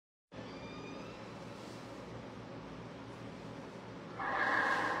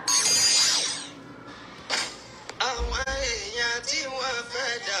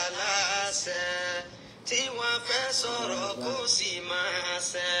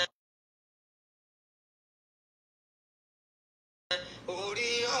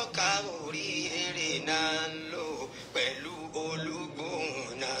ọkà oríire náà ń lò pẹ̀lú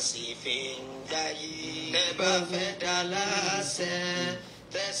olúgbòhùn náà sì fi ń dáyé. Tẹ́ bá fẹ́ dá láṣẹ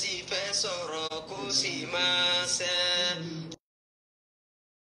tẹ́sí fẹ́ sọ̀rọ̀ kó sì máa ṣẹ.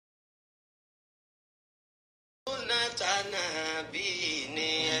 Ọ̀nà tànàbí ni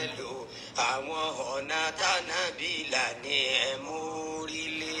ẹ lò, àwọn ọ̀nà tànàbí là ní ẹ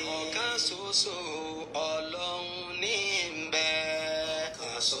mórílé. Ọ̀kan ṣoṣo Ọlọ́run ní ń bẹ.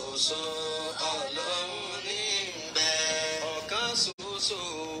 Ọ̀kan ṣoṣo Ọlọ́run ní ń bẹ. Ọ̀kan ṣoṣo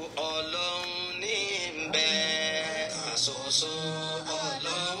Ọlọ́run ní ń bẹ. Ọ̀kan ṣoṣo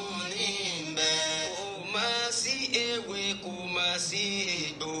Ọlọ́run ní ń bẹ. Kò má sí ewé, kò má sí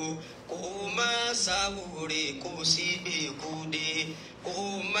egbò, kò má sáwúre, kò sí gbèkúde, kò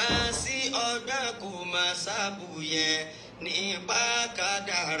má sí ọgbọ́n, kò má sábùyẹ nípa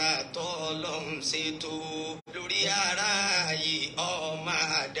kádàrá tọ́lọ́run ṣètò lórí aráyé ọmọ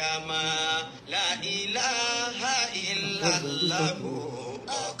Ádámà. La ilaha illallah,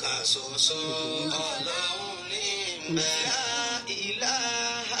 ọ̀kan ṣoṣo Ọlọ́run ní ń bẹ. La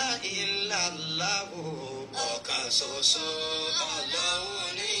ilaha illallah, ọ̀kan ṣoṣo Ọlọ́run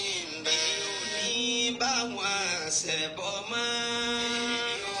ní ń bẹ. Mi ò ní bá wọn ṣẹbọ mọ́.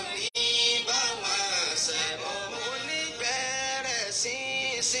 Mi ò ní bá wọn ṣẹbọ mọ́. Oníbẹ̀rẹ̀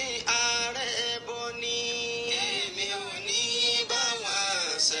sínsìn ààrẹ bọ ni. Èmi ò ní bá wọn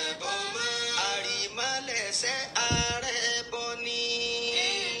ṣẹbọ mọ́. Àrìmọ́lẹ̀ṣẹ̀ ààrẹ bọ ni.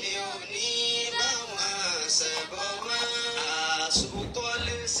 Èmi ò ní bá wọn ṣẹbọ mọ́.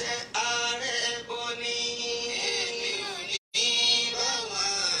 Àsùkọ́lẹ̀ṣẹ̀ ààrẹ bọ ni. Èmi ò ní bá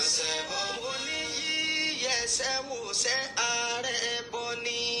wọn ṣẹbọ mọ́. Oníyíyẹsẹ̀ wòṣẹ̀ ààrẹ bọ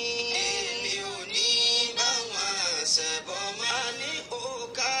ni. Èmi ò ní bá wọn ṣẹbọ mọ́. Àní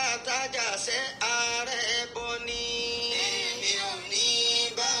òkà tájàṣẹ̀ ààrẹ bọ ni. Èmi ò ní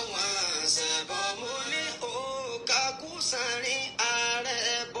bá wọn ṣẹbọ mọ́. Ní òkà kùsànrin ààrẹ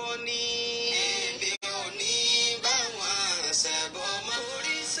bọ ni. Èmi ò ní bá wọn ṣẹbọ mọ́.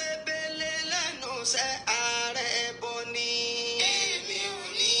 Orí ṣebele lẹ́nu ṣẹ̀ ààrẹ bọ ni. Èmi ò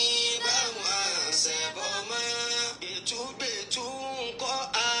ní bá wọn ṣẹbọ mọ́. Ètùbẹ̀tù ńkọ́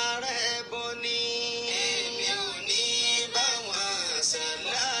ààrẹ bọ ni. Èmi ò ní bá wọn ṣẹbọ.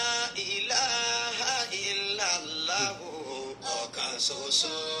 La ilaha illallah, ọ̀kan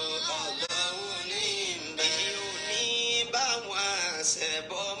ṣoṣo Ọlọ́run ní ń bẹ. Mi ò ní bá wọn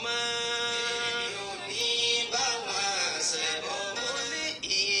ṣẹbọ mọ́. Mi ò ní bá wọn ṣẹbọ mọ́. Ní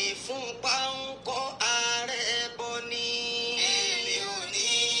ìfúnpá ńkọ́ ààrẹ bọ ni. Èmi ò ní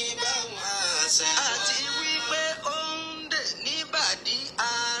bá wọn ṣẹbọ. Àti wípé ó ń dè níbàdí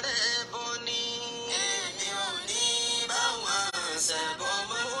ààrẹ bọ ni. Èmi ò ní bá wọn ṣẹbọ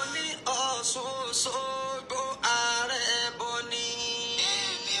mọ́. Mo ní Ọ̀ṣun Òṣogbo ààrẹ bọ ni.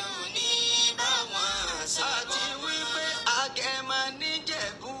 Èmi ò ní bá wọn ṣẹbọ. Àti wípé Agẹmọ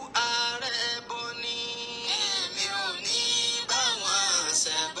níjẹ̀bú ààrẹ bọ ni. Èmi ò ní bá wọn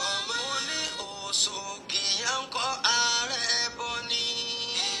ṣẹbọ mọ́. Mo ní Òṣogì ńkọ́ ààrẹ bọ ni.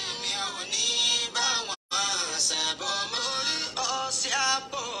 Èmi ò ní bá wọn ṣẹbọ mọ́. Orí Ọ̀ṣẹ́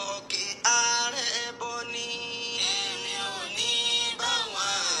Àbọ̀kè ààrẹ bọ ni. Èmi ò ní bá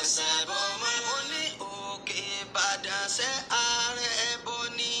wọn ṣẹbọ mọ́. Mo ní Òkè Ìbàdàn ṣẹ̀ ààrẹ bọ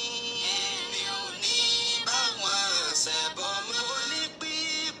ni. Èmi ò ní bá wọn ṣẹbọ mọ́. Mo ní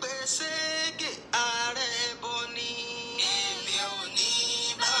Pípé Ségè ààrẹ bọ ni. Èmi ò ní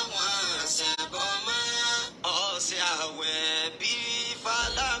bá wọn ṣẹbọ mọ́. Ọ̀sẹ̀ àwẹ̀ bí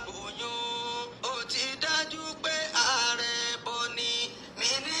Fáláboyún, ó ti dájú pé ààrẹ bọ ni. Mi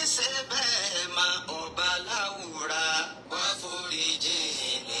ní ṣe bẹ́ẹ̀ mà ọba láwùrà, wá foríjì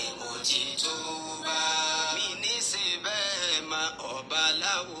ni mo ti túbà. Mi ní ṣe bẹ́ẹ̀ mà ọba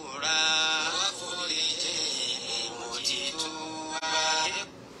láwùrà, wá foríjì ni mo ti túbà.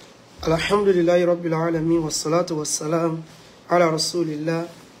 Alhamdulillahi rabbil alamin, wassalatu wassalam ala rasulillah,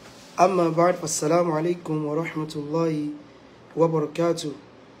 amma ba'd, assalamu alaikum wa rahmatullahi wa barakatuh.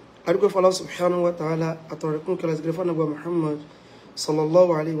 Adúgbò fún Allah subhanahu wa ta'ala, àtọ̀rẹ̀kún kẹlẹ̀ sí gẹ́fà nàgbà Muhammad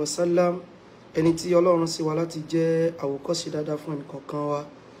sallallahu alaihi wasallam, ẹni tí Ọlọ́run sí wa láti jẹ́ àwòkọ́ṣe dáadáa fún ẹnì kọ̀ọ̀kan wa.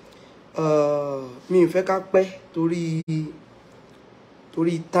 Mi ò fẹ́ ká pẹ́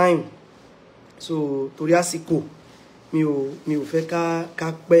torí time, so torí àsìkò mi ò fẹ́ ká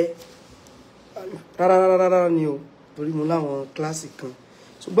pẹ́ rárá ni o, torí mo láwọn kíláàsì kan.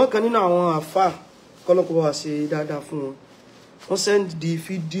 Ṣùgbọ́n kan nínú àwọn àfà kọ́lọ́kọ́ bá wa ṣe dáadáa fún wọn, wọ́n send di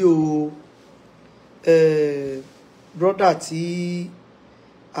fídíò brother tí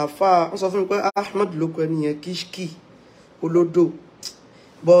àfà wọ́n sọ fún mi pé Ahmad ló kọ ẹni yẹn Kishki Olodo,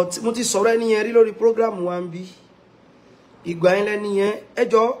 but mo ti sọ̀rọ̀ ẹni yẹn rí lórí program wa ń bí, ìgbà yẹn lẹ́ni yẹn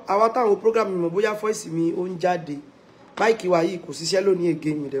ẹjọ́ àwa táwọn program mi mọ̀ bóyá voice mi ó ń jáde máìkì wa yìí kò ṣiṣẹ́ lónìí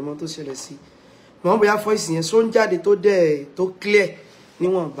ègé mi dẹ̀mọ́ tó ṣẹlẹ̀ sí mọ̀ bóyá voice yẹn só ń jáde tó dẹ̀ tó clear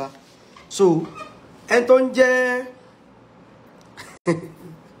níwọ̀nba so ẹni tó ń jẹ́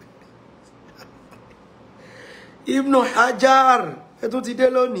Ibn Hajar ẹ tún ti dé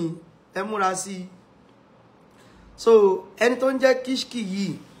lónìí ẹ múra sí i so ẹni tó ń jẹ́ Kishki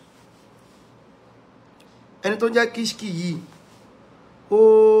yìí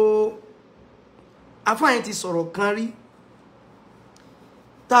ó afáyẹn ti sọ̀rọ̀ kan rí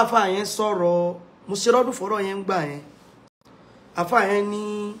tá afáyẹn sọ̀rọ̀ mo ṣe rọ́dún fọ́rọ̀ yẹn gbà yẹn afáyẹn ní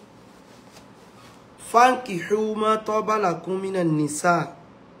fankihu ma taba lakum minan nisa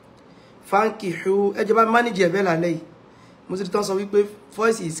fankihu ẹ jẹ́ bá manage ẹ̀ bẹ́ẹ̀ lálẹ́ yìí mo ti tán sọ wípé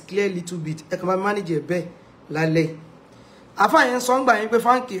voice is clear little bit ẹ kàn bá manage ẹ̀ bẹ́ẹ̀ lálẹ́ afáyẹn sọ ń gbà yẹn pé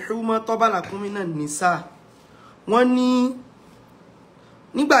fankihu ma taba lakum minan nisa wọ́n ní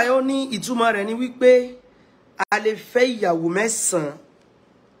nígbà yẹn ó ní ìtumọ̀ rẹ̀ ní wípé a lè fẹ́ ìyàwó mẹ́sàn-án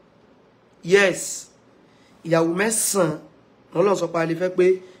yes ìyàwó mẹ́sàn-án Ọlọ́run sọ pé a lè fẹ́ pé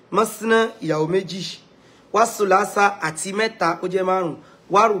mọ́sánná ìyàwó méjì wàsùlásà àti mẹ́ta ó jẹ́ márùn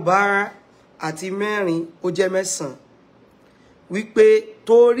wárùbárà àti mẹ́rin ó jẹ́ mẹ́sàn-án wípé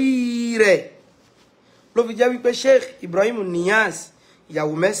torí rẹ̀ ló fi jẹ́ wípé Sheikh Ibrahim Niyas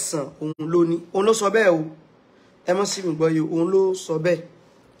ìyàwó mẹ́sàn-án òun ló sọ bẹ́ẹ̀ o ẹ mọ́ sí mi gbọ́ yìí òun ló sọ bẹ́ẹ̀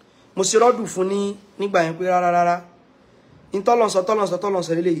mo ṣe rọ́dù fún nígbà yẹn pé rárá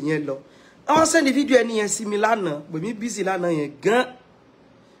tọ́lọ̀nsọ lélẹ̀ yẹn lọ àwọn sẹ́ndì fídíò ẹni yẹn sí mi lánàá pè mí bízì lánàá yẹn gan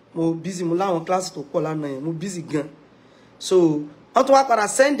mo bízì mo láwọn kíláàsì tó pọ̀ lánàá yẹn mo bízì gan so wọ́n tún wá padà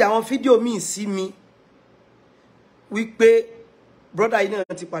sẹ́ndì àwọn fídíò míì sí mi wípé brọ́dà yìí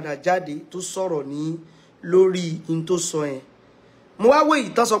náà ti padà jáde tó sọ̀rọ̀ ní lórí in tó sọ yẹn mo wá wò èyí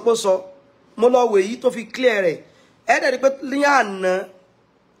tán sọ pé sọ mo lọ wò èyí tó fi clear rẹ̀ ẹ̀ẹ́dẹ̀ ni pé ní àná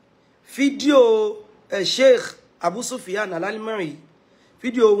fídíò Sheikh Abu Sufyan Al-Almari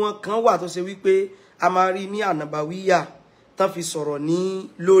fídíò wọn kan wà tó ṣe wípé a máa rí ní An-Nabawiyyah tán fi sọ̀rọ̀ ní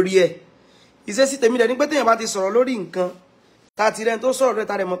lórí ẹ̀ ìṣesí tèmi dẹ̀ ní pé téèyàn bá ti sọ̀rọ̀ lórí nǹkan ta ti rẹ́ni tó sọ̀rọ̀ rẹ̀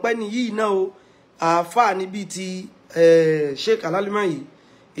ta rẹ̀ mọ̀ pé ní yìí náà o àáfàá níbi ti Sheikh Al-Almari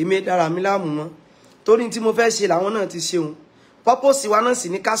èmi dára mi láàmú mọ́ torí tí mo fẹ́ ṣe làwọn náà ti ṣeun purpose wa náà sì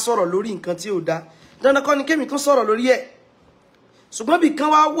ní ká sọ̀rọ̀ lórí nǹkan tí ò dá dandan kọ́ ni kémi tún sọ̀rọ̀ lórí ẹ̀ ṣùgbọ́n bí kan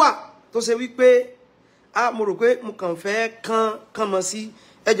wá wà tó ṣe wípé mo rò pé mo kàn fẹ́ kán mọ́ sí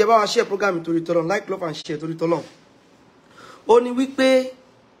ẹ jẹ́ bá wa share program torí tọ́lọ́run like love and share torí tọ́lọ́run ó ní wípé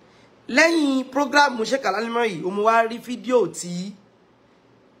lẹ́yìn program Sheikh Al-Almari mo wá rí fídíò tí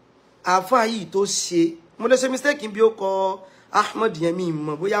àáfàá yìí tó ṣe mo lè ṣe mistake bí ó kọ Ahmad yẹn mi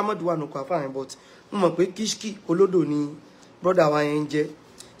mọ̀ bóyá Ahmad wà nùkọ àáfàá yẹn but mo mọ̀ pé Kishki Olodo ni brother wa yẹn jẹ́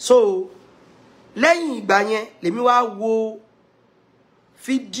so lẹ́yìn ìgbà yẹn lèmi wá wo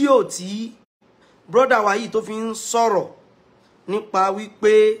fídíò tí brother wa yìí tó fi ń sọ̀rọ̀ nípa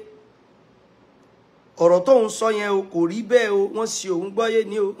wípé ọ̀rọ̀ tó ń sọ yẹn o kò rí bẹ́ẹ̀ o wọ́n ṣe òun gbọ́yé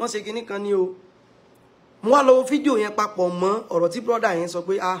ni o wọ́n ṣe kinní kan ni o mo wá lọ wo fídíò yẹn papọ̀ mọ́ ọ̀rọ̀ tí brother yẹn sọ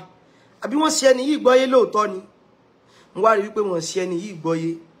pé àbí wọ́n ṣe ẹni yìí gbọ́yé lóòótọ́ ni mo wá rí wípé wọ́n ṣe ẹni yìí gbọ́yé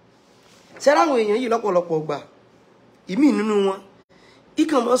ṣé láwọn èèyàn yìí lọ́pọ̀lọpọ̀ gbà ìmí nínú wọn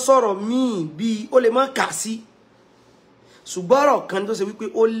ìkàn mọ́ sọ̀rọ̀ míì bíi ó lè mọ́ kà sí ṣùgbọ́n ọ̀rọ̀ kan tó ṣe wípé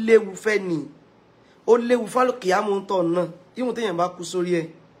ó léwu fẹ́ ni ó léwu fálùkì àmúntọ̀ náà ìwọ̀n téèyàn bá kú sórí ẹ̀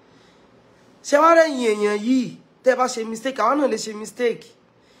ṣé wá rẹ̀yìn èèyàn yìí tẹ́ bá ṣe mistake àwọn náà lè ṣe mistake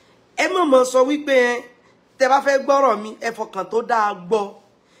ẹ mọ̀ sọ wípé tẹ́ bá fẹ́ gbọ́rọ̀ mi ẹ fọkàn tó dáa gbọ́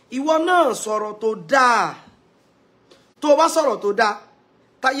ìwọ náà sọ̀rọ̀ tó dáa tó o bá sọ̀rọ̀ tó dáa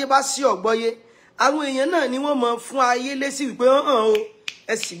táyé bá sí ọ̀gbọ́yé àwọn èèyàn náà ni wọ́n mọ̀ fún ayé lésì wípé hàn o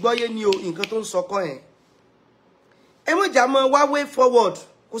ẹ sì gbọ́yé ni o nǹkan tó ń sọkọ ẹ̀ ẹ mọ̀ jà mọ́ wá way forward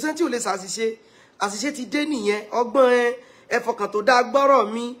kò sẹ́ni tí ò lè ṣàṣìṣe àṣìṣe ti dé nìyẹn ọgbọ́n ẹ fọkàn tó dáa gbọ́rọ̀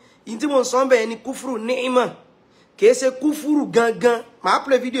mi ìyí tí mo ń sọ ń bẹ̀ ni kúfùrù ní ìmọ̀ kìí ṣe kúfùrù gangan màá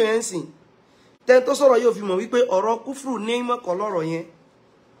play video yẹn sìn tẹ́ni tó sọ̀rọ̀ yóò fi mọ̀ wípé ọ̀rọ̀ kúfùrù ní ìmọ̀ kọ́ lọ́rọ̀ yẹn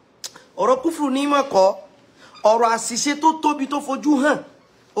ọ̀rọ̀ kúfùrù ní ìmọ̀ kọ́ ọ̀rọ̀ àṣìṣe tó tóbi tó fojú hàn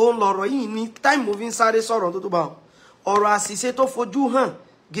òun lọ̀rọ̀ yìí ní táìmù mo fi ń sáré sọ̀rọ̀ tó tó bá ọ̀rọ̀ àṣìṣe tó fojú hàn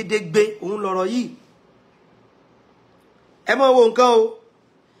gedegbe òun lọ̀rọ̀ yìí ẹ mọ̀ wo nǹkan o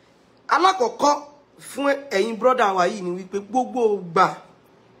alákọ̀ọ́kọ́ fún ẹ̀yin brọ́dà wa yìí ni wípé gbogbo gbà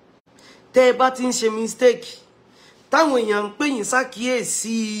tẹ́ ẹ bá ti ń ṣe mistake táwọn èèyàn ń pè yín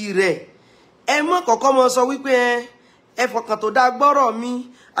ṣàkíyèsí rẹ̀ ẹ mọ́ kọ́kọ́ mọ́ sọ wípé ẹ fọkàn tó dá gbọ́rọ̀ mi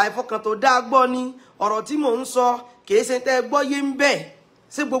àìfọkàn tó dá gbọ́ ni ọ̀rọ̀ tí mò ń sọ kìí ṣe tẹ́ ẹ gbọ́ yé ń bẹ̀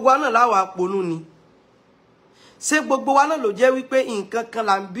ṣé gbogbo wa náà láwa ponú ni ṣé gbogbo wa náà ló jẹ́ wípé nǹkan kan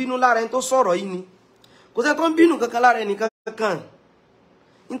là ń bínú lára ẹni tó sọ̀rọ̀ yìí ni kò sẹ́ tó ń bínú kankan lára ẹnìkan kankan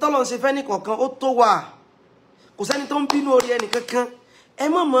ntọ́lọ́run ṣe fẹ́ ní kọ̀ọ̀kan ó tó wà kò sẹ́ni tó ń bínú orí ẹnì kankan ẹ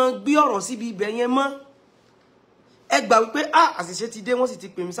má mọ̀ gbé ọ̀rọ̀ síbi ibẹ̀ yẹn mọ́ ẹ gbà wípé àṣìṣe ti dé wọ́n sì ti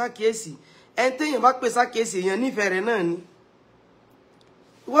pè mí sákìyèsí ẹni téèyàn bá pè sákìyèsí èèyàn nífẹ̀ẹ́ rẹ̀ náà ni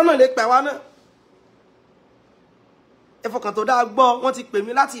ìwọ náà lè pè wá náà ẹ fọkàn tó dáa gbọ́ wọ́n ti pè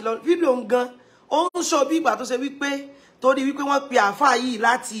mí láti Ìlọrin fídíò ń gan ó ń sọ bí ìgbà tó ṣe wípé torí wípé wọ́n pe àáfàá yìí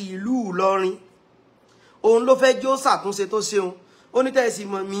láti ìlú Ìlọrin òun ló fẹ́ jó ṣàtúnṣe tó ṣeun ó ní tẹ̀sí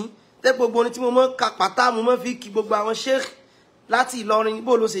mọ̀ mí tẹ́ gbogbo orin tí mo mọ́ ka pátá mo mọ́ fi kí gbogbo àwọn sheikh láti Ìlọrin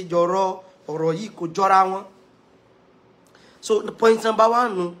bó ló ṣe jọ̀rọ̀ ọ̀rọ̀ yìí kò jọra wọn. So point number 1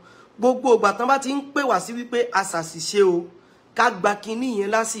 nu gbogbo ìgbà tán bá ti ń pè wá sí wípé àṣàṣìṣe o ká gba kinní yẹn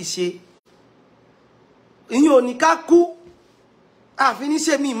láṣìṣe ìyẹn ò ní ká kú àfi ní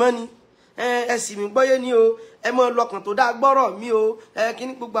ṣe mí mọ́ ni ẹ sì mí gbọ́yé ni o ẹ mọ lọkàn tó dáa gbọ́rọ̀ mi o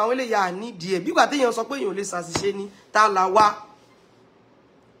kíní gbogbo àwọn eléyà nídìí ẹ̀ bígbà téèyàn sọ pé èèyàn ò lè ṣàṣìṣe ni tá la wá.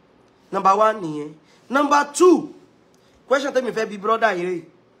 Number 1 nìyẹn. Number 2 question tẹ́mi fẹ́ bi brother yìí rè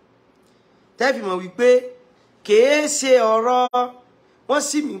tẹ́ fi mọ̀ wípé kèé ṣe ọ̀rọ̀ wọ́n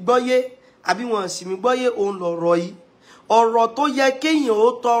sì mí gbọ́yé àbí wọ́n sì mí gbọ́yé òun lọ̀rọ̀ yìí ọ̀rọ̀ tó yẹ kéèyàn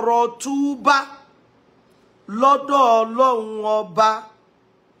ó tọrọ túbá lọ́dọ̀ Ọlọ́run ọba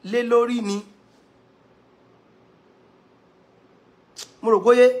lé lórí ni. Mo rò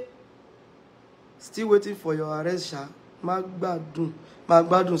bóyé still waiting for your arrest ṣá má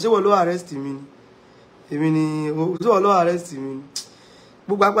gbádùn ṣé wọ́n ló arrest mi ni èmi ni ṣé wọ́n ló arrest mi ni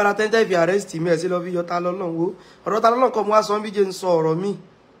gbogbo agbára tẹ́ńtẹ́ fi arrest mi ẹ̀ sí lọ fi yọ ta lọ́lọ́run wo ọ̀rọ̀ ta lọ́lọ́run kọ́ mo wá sọ bí jẹ́ ń sọ ọ̀rọ̀ mi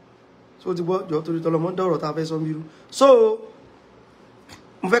so ti gbọ́ jọ torí tọlọmọ dá ọ̀rọ̀ ta fẹ́ sọ bí irú so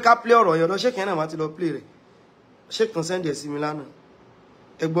mo fẹ́ ká play ọ̀rọ̀ yẹn lọ ṣé kẹ́hìn náà má ti lọ play rẹ̀ ṣé kan send ẹ̀ sí mi lánàá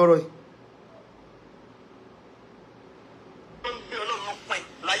ẹ gbọ́rọ̀ yìí.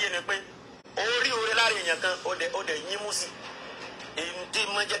 kan ó dẹ̀ yín mú sí èyí tí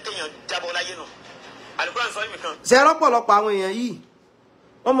mo jẹ́ kéèyàn jábọ́ láyé nù Al-Qur'an sọ yìí kan. ṣe rọ́pọ̀lọpọ̀ àwọn èèyàn yìí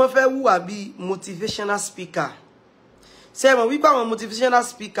wọ́n mọ fẹ́ wùwà bíi motivational speaker ṣe mọ̀ wípé àwọn motivational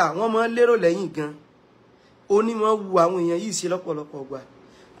speaker wọ́n mọ lérò lẹ́yìn gan onímọ̀ wu àwọn èèyàn yìí ṣe lọ́pọ̀lọpọ̀ gbà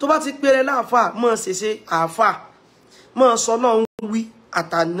tó bá ti péré láàfà mọ̀ ṣẹṣẹ àfà mọ̀ sọ náà ń wí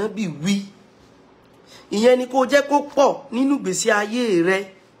àtànábì wí ìyẹn ni kó jẹ́ kó pọ̀ nínú ìgbésí ayé rẹ̀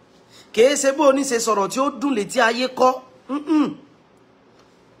kìí ṣe bó ní ṣe sọ̀rọ̀ tí ó dùn létí ayé kọ́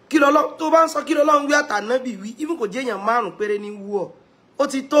kí lọ́lọ́ tó bá ń sọ kí lọ́lọ́ ń wí àtànábì wí even kò jẹ́ èèyàn 5 péré ní wú ọ ó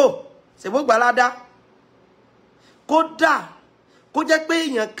ti tó ṣèbó gbalada kódà kó jẹ́ pé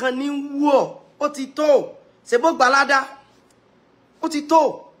èèyàn kan ní wú ọ ó ti tó ṣèbó gbalada ó ti tó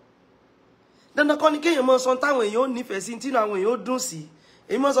dandan kọ́ ni kéèyàn mọ sọ táwọn èèyàn ò nífẹ̀ẹ́ sí tínú àwọn èèyàn ó dùn sí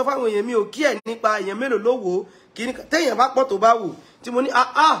èyí mọ sọ fáwọn èèyàn mi ò kí ẹ̀ nípa èèyàn mélòó ló wò ó kí ni téèyàn bá pọ̀ tó bá wò tí mo ní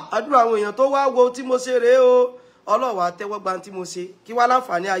àdúrà àwọn èèyàn tó wá wo tí mo ṣe rèé o ọlọ́wà tẹ́wọ́ gba tí mo ṣe kí wá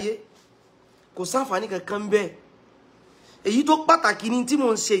láǹfààní ayé kò sáǹfààní kankan ń bẹ èyí tó pàtàkì ni tí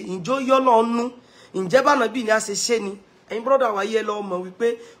mo ń ṣe ìjó yọ́lọ́ nú ǹjẹ́ bá nàbí ni a ṣe ṣe ni ẹ̀yin brọ́dà wa yẹ lọ mọ̀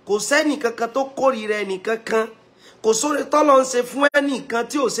wípé kò sẹ́nì kankan tó kórìíra ẹnì kankan kò sóore tọ́lọ́ ń ṣe fún ẹnìkan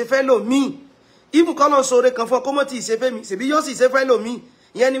tí ò ṣe fẹ́ lòmíì ibù kọ́ lọ́n sóore kan fún ọ kó mọ́ tí ì ṣe fẹ́ mi ṣèbí yóò sì ṣe fẹ́ lòmíì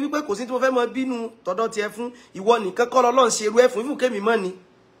ìyẹn ni wípé kò sí tí mo fẹ́ mọ bínú tọ̀dọ̀ tiẹ̀ fún ìwọ nìkan kọ́ lọ́n ṣe irú ẹ̀ fún ibù kémi mọ́ ni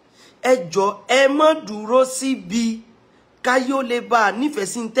ẹ jọ ẹ má dúró síbi káyó lè bá a nífẹ̀ẹ́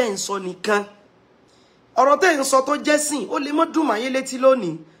sí tẹ́ ń sọ nìkan ọ̀rọ̀ tẹ́ ń sọ tó jẹ́ sìn ó lè mọ́ dùn máyé létí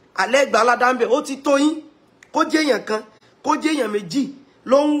lónìí alẹ́ gbà aládàmbẹ̀ ó ti tó yín kó jẹ́ èèyàn kan kó jẹ́ èèyàn méjì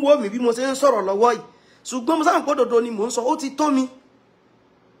ló ń wò mí bí mo ṣe ń sọ̀rọ̀ lọ́wọ́ yìí ṣùgbọ́n mo sáà ń pọ́ dòdò ni mò ń sọ ó ti tó mi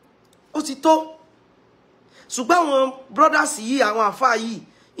ó ti tó ṣùgbọ́n àwọn brothers yìí àwọn àfáà yìí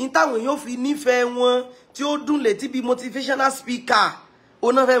in táwọn èèyàn fi nífẹ̀ẹ́ wọn tí ó dùn létí bí motivational speaker ó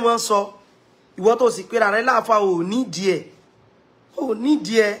náà fẹ́ mọ́ sọ ìwọ tó sì pera rẹ láàfáà ò nídìí ẹ̀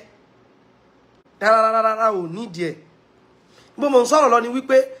rárá ò nídìí ẹ̀ bó mo ń sọ̀rọ̀ lọ ni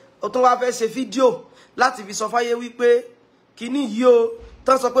wípé o tún wá fẹ́ ṣe fídíò láti fi sọ fáyé wípé kíní yìí o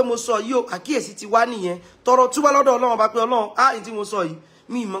tán sọ pé mo sọ yìí o àkíyèsí ti wá nìyẹn tọrọ túbá lọ́dọ̀ Ọlọ́run bá pé Ọlọ́run ìyí tí mo sọ yìí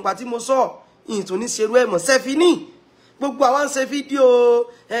mi ìmọ̀gbà tí mo sọ ìyìn tó ní ṣerú ẹ̀mọ̀ sẹ́fì ní gbogbo àwọn ṣe fídíò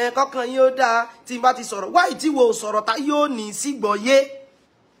kọkàn yín ó dáa tí n bá ti sọ̀rọ̀ wáyé tí wo sọ̀rọ̀ ta yóò ní sígbọ̀yé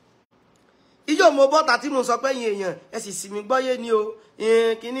ijó mo bọ́ta tí mo sọ pé yín èèyàn ẹ sì sì mí gbọ́yé ni o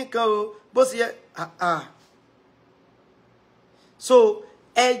kíní kan o bó ṣe yẹ so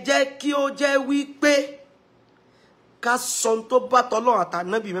ẹ jẹ́ kí ó jẹ́ wípé ká sọ tó bá tọ́lọ́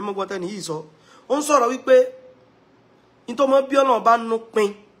àtànábì mẹ́mọ́gbọ́n tẹ́ni yìí sọ ó ń sọ̀rọ̀ wípé nítorí mọ́ bí Ọlọ́run bá nú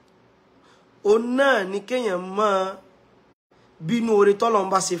pin òun náà ni kéèyàn mọ́ bínú oore tọ́lọ́run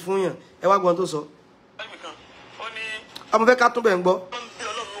bá ṣe fún yàn ẹ wá gbọ́n tó sọ. ọmọ fẹ́ ká tún bẹ̀ ń gbọ́. bí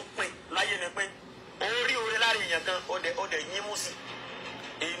Ọlọ́run pin láyé ni pé orí oore láàrin èèyàn kan ó dẹ̀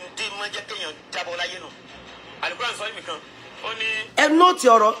jẹ́ kéèyàn jábọ́ láyé nù. Al-Qur'an sọ nìkan ó ní ẹ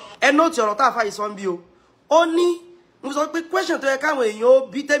nóòtì ọ̀rọ̀ tá a fa ìsọ́n bí o ó ní mo sọ pé question tó yẹ káwọn èèyàn ó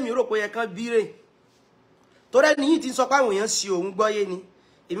bí tẹ́mi rò pé yẹ kán bí rè torí ẹni yìí ti sọ pé àwọn èèyàn sí òun gbọ́yé ni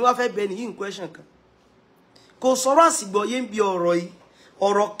èmi wá fẹ́ bẹ nìyí ní question kan kò sọ̀rọ̀ àsìgbọ́yé ń bi ọ̀rọ̀ yìí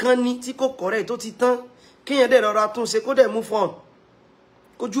ọ̀rọ̀ kan ní tí kò correct tó ti tán kéèyàn dẹ̀ rọra tún ṣe kó dẹ̀ move on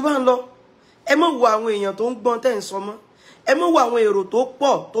kò jù bá ń lọ ẹ má wo àwọn èèyàn tó ń gbọ́n tẹ́ ń sọ mọ́ ẹ má wo àwọn èrò tó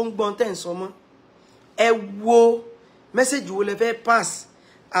pọ̀ tó ń gbọ́n tẹ́ ń sọ mọ́ ẹ wo mẹ́sẹ̀jì wo lẹ fẹ́ pass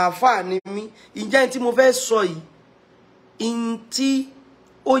àáfàá ni mí ìjẹ́ tí mo fẹ́ sọ yìí in tí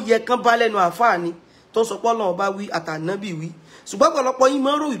ó yẹ kán bá lẹ́nu àáfàá ni tó sọ pé Ọlọ́run bá wí àtànábì wí ṣùgbọ́n ọ̀pọ̀lọpọ̀ yín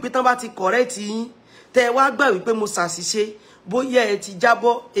máa ń rò wípé tán bá ti correct yín tẹ́ ẹ wá gbà wípé mo ṣàṣìṣe bóyá ẹ ti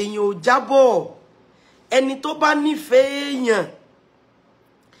jábọ́ èèyàn ò jábọ́ ẹni tó bá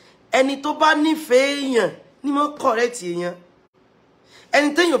nífẹ̀ẹ́ èèyàn ni mo correct èèyàn ẹni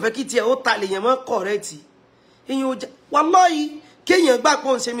téèyàn fẹ́ kí tiẹ̀ ó ta lèèyàn mọ́ correct èèyàn ò já wallahi kéèyàn gbà pé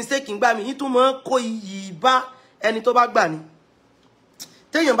òun ṣe mistake gbà mí yín tó máa kó iyì bá ẹni tó bá gbà ní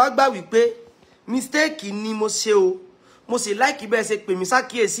téèyàn bá gbà wípé mistake ni mo ṣe o mo sì like bẹ́ẹ̀ ṣe pè mí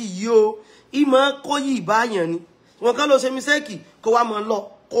sákìyèsí yìí o ìmọ̀ kó yìí báyàn ni wọn kàn ló ṣe mistake kó wá mọ̀ lọ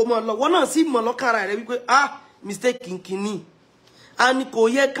kó mọ̀ lọ wọn náà sì mọ̀ lọ́kàrà rẹ̀ wípé mistake nkíní a ní kò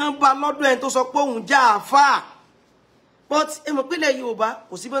yẹ kán bá lọ́dọ̀ ẹni tó sọ pé òun já àáfàá but ẹ mọ̀ pé ilẹ̀ Yorùbá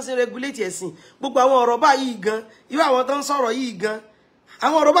kò sí bọ́n ṣe regulate ẹ̀sìn gbogbo àwọn ọ̀rọ̀ báyìí gan irú àwọn tó ń sọ̀rọ̀ yìí gan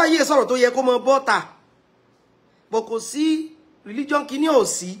àwọn ọ̀rọ̀ báyìí sọ̀rọ̀ tó yẹ kó mọ bọ́ta but kò sí religion kìíní ò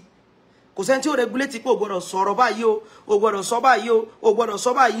sí kò sẹ́ni tí ó regulate pé ò gbọ́dọ̀ sọ̀rọ̀ báyìí o ò gbọ́dọ̀ sọ báyìí o ò gbọ́dọ̀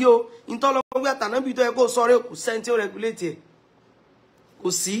sọ báyìí o ìtọ́lọ́gbé àtànábì tó yẹ kó sọ̀rọ̀ kò sẹ́ni tí ó regulate ẹ̀ kò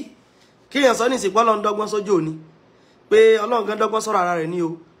sí kéèyàn sọ ní ìsìnkú Ọlọ́run dọ́gbọ́n sójú òní pé Ọlọ́run gan dọ́gbọ́n sọ̀rọ̀ ara rẹ̀ ní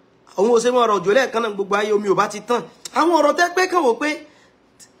o àwọn òṣèlú ọ̀rọ̀ òjò lẹ́ẹ̀kan náà gbogbo ayé omi ò bá ti tán àwọn ọ̀rọ̀ tẹ́ pé kàn wò pé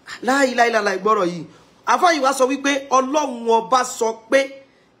láìláìláìláì gbọ́rọ̀ yìí àfáà yìí wá sọ wípé Ọlọ́run ọba sọ pé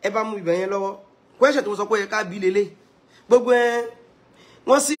ẹ bá mú ibẹ̀ yẹn lọ́wọ́ question tó sọ pé ẹ ká bí lélẹ̀ gbogbo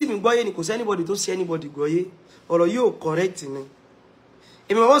wọ́n sì mí gbọ́yé ni kò sí anybody tó sí anybody gbọ́yé ọ̀rọ̀ yìí ò correct ni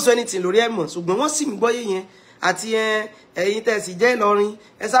èmi wọ́n sọ anything lórí ẹ̀mọ̀ ṣùgbọ́n wọ́n sì mí gbọ́yé yẹn àti ẹ̀yin tẹ́ sì jẹ́ Ìlọrin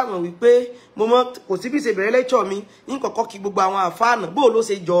ẹ sáwọn wípé mo mọ̀ kò sí bí ṣe bẹ̀rẹ̀ lecture mi ní kọ̀kọ́ kí gbogbo àwọn àfáànà bó ló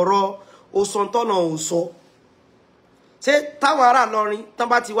ṣe jọ̀rọ̀ òsàntọ́nà òsọ ṣé táwọn ará Ìlọrin tán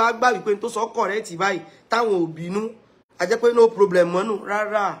bá ti wá gbà wípé tó sọ correct báyìí táwọn ò bínú a jẹ́ pé no problem mọ́nù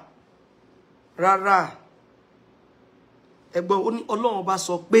rárá ẹgbọ́n ó ní Ọlọ́run bá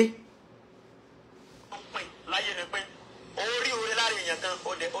sọ pé láyé ni pé orí orí láàrin èèyàn kan ó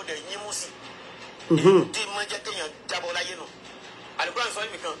dẹ̀ yín mú sí tí mo jẹ́ kéèyàn jábọ́ láyé nù. Al-Qur'an sọ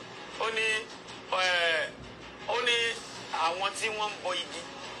nìkan ó ní àwọn tí wọ́n ń bọ igi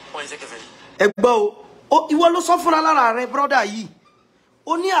wọ́n ń ṣe kèfèrí. ẹgbọ́n o ìwọ ló sọ fúnra lára rẹ brọ́dà yìí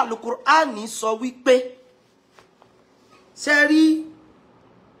ó ní Al-Qur'an sọ wípé ṣe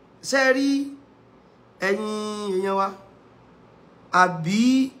rí ẹ̀yin èèyàn wa àbí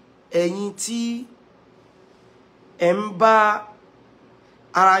ẹ̀yin tí ẹ ń bá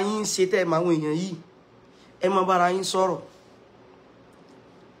ara yín ṣe tẹ́ ma àwọn èèyàn yìí ẹ má bá ara yín sọ̀rọ̀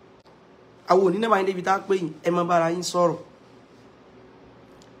àwọn òní náà débi tá pé yín ẹ má bá ara yín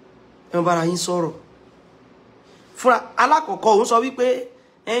sọ̀rọ̀ fúnra alákọ̀ọ́kọ́ òun sọ wípé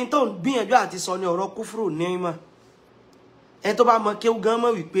ẹni tó ń gbìyànjú àti sọ ní ọ̀rọ̀ kúfúrò ní ìmọ̀ ẹni tó bá mọ kéwú gan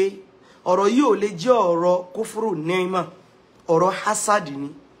mọ̀ wípé ọ̀rọ̀ yìí ò lè jẹ́ ọ̀rọ̀ kúfúrò ní ìmọ̀ ọ̀rọ̀ hasadi ni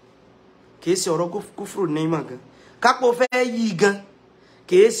kìí ṣe ọ̀rọ̀ kúfúrò ní ìmọ̀ gan kápò fẹ́ yí gan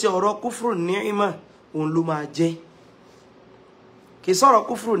kìí ṣe ọ̀rọ̀ kúfúrò ní ìmọ̀ òun ló máa jẹ́ kìí sọ̀rọ̀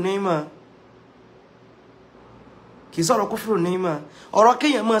kúfúrò ní ìmọ̀ ọ̀rọ̀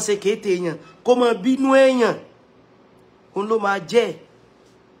kéèyàn máa ṣe kéèté èèyàn kó máa bínú èèyàn òun ló máa jẹ́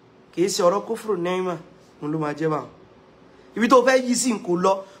kìí ṣe ọ̀rọ̀ kúfúrò ní ìmọ̀ òun ló máa jẹ́ báwọn ibi tó fẹ́ yí sí kò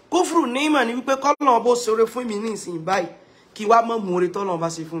lọ kúfúrò ní ìmọ̀ ni wípé kọ́lọ́run bó ṣoore fún mi ní ìsìn báyìí kí wá mọ̀ mú oore tọ́lọ́run bá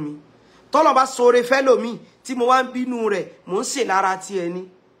ṣe fún mi tọ́lọ́run bá ṣoore fẹ́lòmíì tí mo wá ń bínú rẹ̀ mò ń ṣe lára ti ẹni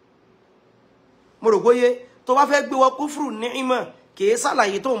mo rò bóyé tó bá fẹ́ gbé wọ kúfúrù ní ìmọ̀ kìí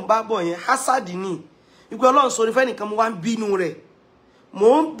ṣàlàyé tó ń bá bọ̀ yẹn hasadi ni ìgbé Ọlọ́run ṣoore fẹ́nìkan mo wá ń bínú rẹ̀ mò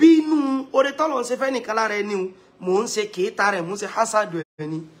ń bínú oore tọ́lọ́run ṣe fẹ́nìkan lára ẹni o mò ń ṣe kéèta rẹ̀ mò ń ṣe hasadi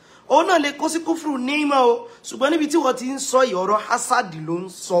ẹni òun náà lè kó sí kúfúrù ní ìmọ̀ o ṣùgbọ́n níbi tí wọ́n ti ń sọ ọ̀rọ̀ hasadi ló ń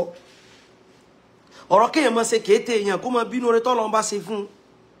sọ ọ̀rọ̀ kéèyàn máa ṣe kéèté èèyàn kó máa bínú oore tọ́lọ́run bá ṣe fún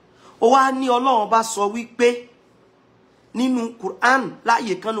ó wá ní Ọlọ́run bá sọ wípé nínú Qur'an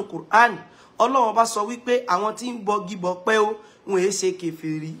láàyè kan nínú Qur'an Ọlọ́run bá sọ wípé àwọn tí ń bọ gíbọ pẹ́ ó wọn èé ṣe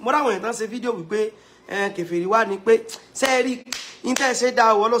kèfèrí mo ráwọn èèyàn tán ṣe fídíò wípé kèfèrí wá ní pé sẹ́ẹ̀rí ìtẹ́ẹ̀ṣẹ́ dá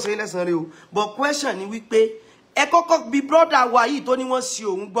owó ọlọ́sàn ilẹ̀sàn rẹ o but question ni wípé ẹ kọ́kọ́ bí brọ́dà wa yìí tó ní wọ́n sí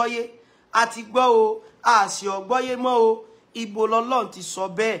òun gbọ́yé àti gbọ́ o àṣì ọgbọ́yé mọ́ o ibo lọ́lọ́run ti sọ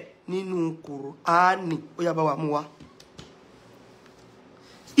bẹ́ẹ̀ nínú Kùránì ó yá bá wa mú wa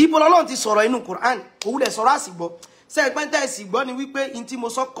ibo lọ́lọ́run ti sọ̀rọ̀ inú Kùránì òun lè sọ̀rọ̀ àsìgbọ́ sẹ́ẹ̀pẹ́ tẹ́ sì gbọ́ ni wípé in tí mo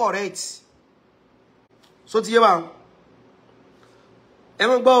sọ correct so ti yé wa ẹ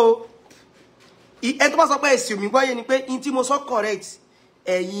mọ́ gbọ́ o ẹ tó bá sọ pé èsì mi gbọ́ yé ni pé in tí mo sọ correct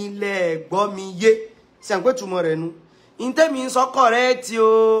ẹ̀yin lẹ gbọ́ mi yé sẹ́ẹ̀pẹ́ túmọ̀ rẹ̀ nu in tẹ́mi ń sọ correct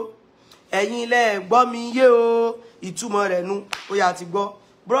o ẹ̀yin lẹ gbọ́ mi yé o ìtumọ̀ rẹ̀ nu ó yá ti gbọ́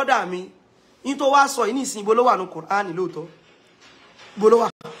brother mi in tó wá sọ yìí ní ìsìn ibo ló wà ní Kùránì lóòótọ́ ibo ló wà.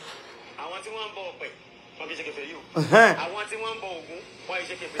 àwọn tí wọ́n ń bọ ọ̀pẹ wọn kì í ṣe kèfèrí o àwọn tí wọ́n ń bọ Ògún wọn kì í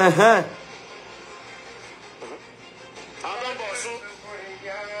ṣe kèfèrí àwọn tó ń bọ Ọ̀ṣun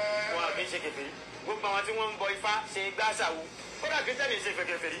wọn kì í ṣe kèfèrí gbogbo àwọn tí wọ́n ń bọ Ifá ṣe gbáṣàwó kódà kìrìtẹ́nì ṣe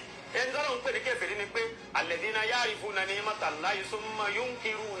kèfèrí ẹni tọ́lọ́ ń pè ní kèfèrí ni pé alladhina ya'rifuna ni'matallahi summa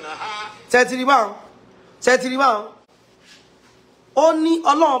yunkirunaha. tẹ́tìrì báwọn ó ní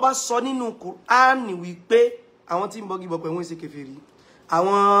Ọlọ́run bá sọ nínú Kùránì wípé àwọn tí ń bọgi bọ̀pẹ̀ wọ́n ṣe kèfèrí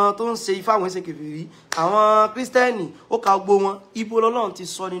àwọn tó ń ṣe Ifá wọ́n ṣe kèfèrí àwọn Kristẹni ó ka gbogbo wọn ibo lọ́lọ́run ti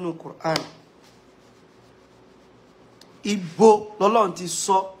sọ nínú Kùránì ibo lọ́lọ́run ti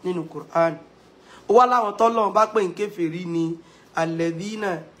sọ nínú Kùránì ó wá láwọn tọ́lọ́run bá pè ń kèfèrí ni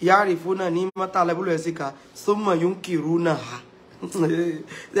alladhina ya'rifuna ni'matallahi bulu esika summa yunkirunaha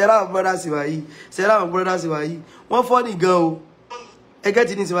sẹ́rà àwọn brọ́dá sí wáyé wọ́n fọ́ ní gan o ẹgẹ́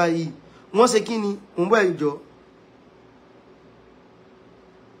ti ní sí wáyé wọ́n ṣe kí ni òun bọ́ ìjọ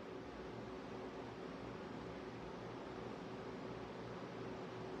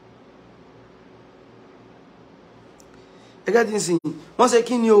ẹgẹ́ ti ní sí wọ́n ṣe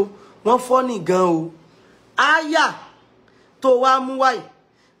kí ni o wọ́n fọ́ ní gan o áyà tó wá mú wáyé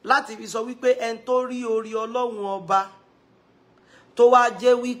láti fi sọ wípé ẹni tó rí orí Ọlọ́run ọba tó wá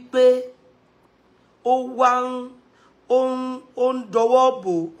jẹ́ wípé ó wá ń dọwọ́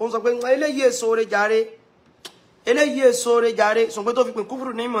bò ó ń sọ pé eléyìí èso rẹ̀ jàre sọ pé tó fi pín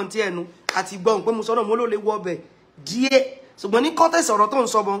kúfùrù ní ìmọ̀ tí ẹnu àti gbọ́n pé mo sọ́nà mo ló lè wọ́ bẹ̀ díẹ̀ ṣùgbọ́n ní kọ́tẹ̀sì ọ̀rọ̀ tó ń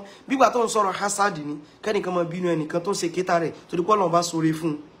sọ bọ́n bígbà tó ń sọ̀rọ̀ hasad ni kẹ́nìkan máa bínú ẹnìkan tó ń ṣe kéta rẹ̀ torí pé Ọlọ́run bá sọ̀rọ̀ fún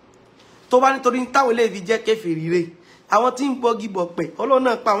un tó bá nítorí táwọn ilé ìfi jẹ́ kèfèrí rẹ̀ àwọn tí ń bọ́gi bọ̀pẹ̀ Ọlọ́run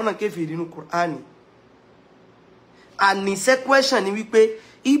náà pa àwọn náà kèfèrí nínú Kùránì àníṣe question ni wípé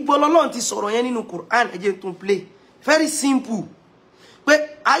ibo lọ́lọ́run ti sọ̀rọ̀ yẹn nínú Quran ẹ jẹ́ tún play very simple pé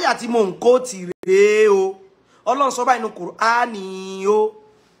àyà tí mo ń kó ti rèé o Ọlọ́run sọ báyìí nínú Quran o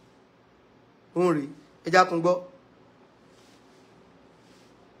òun rèé ẹ já tún gbọ́.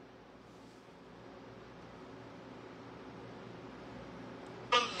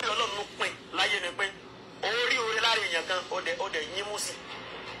 Ọlọ́run pín láyé ni pé orí orí láàrin èèyàn kan ó dẹ̀ yín mú sí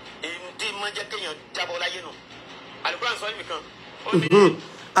èyí tí mo jẹ́ kéèyàn jábọ́ láyé nù. Al-Qur'an sọ níbì kan.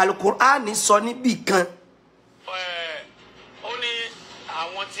 Al-Qur'an sọ níbì kan. Ó ní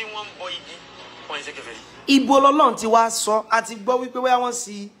àwọn tí wọ́n ń bọ igi wọ́n ń ṣe kèfèrí. Ibo lọ́lọ́run ti wá sọ àti gbọ́ wípé wáyà wọ́n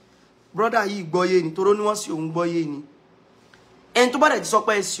sì brọ́dà yìí gbọ́yé ni toró ní wọ́n sì òun gbọ́yé ni ẹni tó bá dẹ̀ ti sọ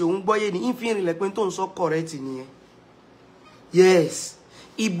pé ẹ̀sì òun gbọ́yé ni ìfihàn rẹ̀ pé tó ń sọ correct nìyẹn. Yes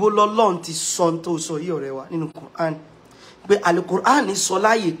ibo lọ́lọ́run ti sọ tó sọ yìí ọ̀rẹ́ wa nínú Qur'an pé Al-Qur'an sọ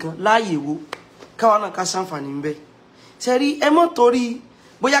láàyè kan láàyè wo káwọn náà ká ṣàǹfààní ń bẹ sẹ́rí ẹ mọ́ torí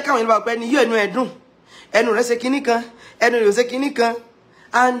bóyá káwọn ìlú àpẹ́ ni yóò ẹnu ẹ̀dùn ẹnu rẹ̀ ṣe kinní kan ẹnu rẹ̀ ṣe kinní kan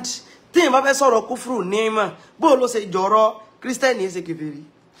and tí ìbá fẹ́ sọ̀rọ̀ kúfùrù ní ìmọ̀ bó ló ṣe jọ̀rọ̀ kírísítẹ́nì ṣe kèfèrí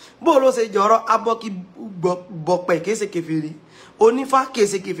bó ló ṣe jọ̀rọ̀ abọ́kí bọ̀pẹ̀ kìí ṣe kèfèrí onífá kìí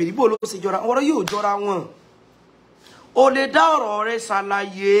ṣe kèfèrí bó ló ṣe jọra ọ̀rọ̀ yóò jọra wọn o lè dá ọ̀rọ̀ rẹ̀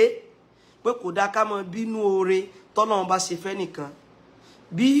ṣàlàyé pé kò dá ká mọ bínú oore tọ́lọ́run bá ṣe fẹ́ nìkan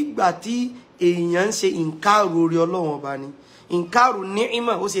bí ìgbà tí èèyàn ń ṣe ìǹkàrù orí Ọlọ́run ọba ni ìǹkàrù ní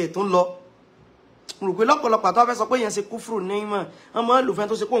ìmọ̀ ó sì ètò ń lọ rò pé lọ́pọ̀lọpọ̀ àtọ́ fẹ́ sọ pé èèyàn ṣe kúfùrù ní ìmọ̀ ọmọ ìlúfẹ́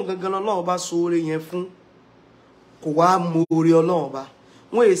tó ṣe pé òun gangan Ọlọ́run ọba so oore yẹn fún kò wá mọ oore Ọlọ́run ọba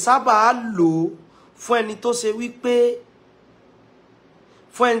wọn èè sábà lò ó fún ẹni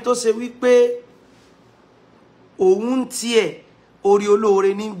tó ṣe wípé òun tiẹ̀ orí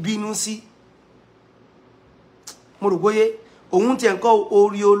olóore ní bínú sí mo rò bóyé òun tiẹ̀ ń kọ́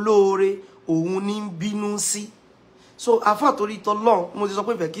orí olóore òun ní bínú sí so àfáà torí tọ́lọ́run mo ti sọ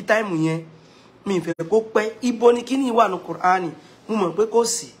pé ìfẹ́ kí táìmù yẹn mi ìfẹ́ kó pẹ́ ibo ni kíní wà ní Kùránì mo mọ̀ pé kò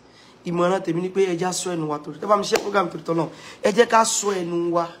sí ìmọ̀ràn tèmi ni pé ẹ já sọ ẹnu wa torí tẹ́ bá mi ṣe program torí tọ́lọ́run ẹ jẹ́ ká sọ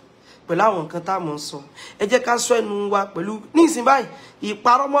ẹnu wa pẹ̀lú àwọn nǹkan tá a mọ̀ sọ ẹ jẹ́ ká sọ ẹnu wa pẹ̀lú ní ìsìn báyìí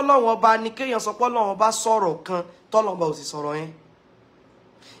ìparọ́mọ́ Ọlọ́run ọba ni kéèyàn sọ pé Ọlọ́run ọba sọ̀rọ̀ kan tọ́lọ́run ọba ò sì sọ̀rọ̀ yẹn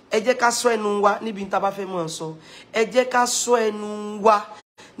ẹ jẹ́ ká sọ ẹnu wa níbi tá a bá fẹ́ mọ̀ sọ ẹ jẹ́ ká sọ ẹnu wa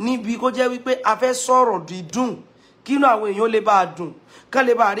níbi kó jẹ́ wípé a fẹ́ sọ̀rọ̀ dídùn kínú àwọn èèyàn lè bá dùn kán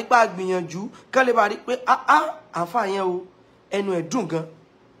lè bá rí pé gbìyànjú kán lè bá rí pé àfáà yẹn o ẹnu ẹ̀ dùn gan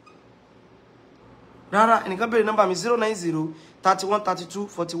rárá ẹnìkan béèrè nọ́mbà mi 090 31 32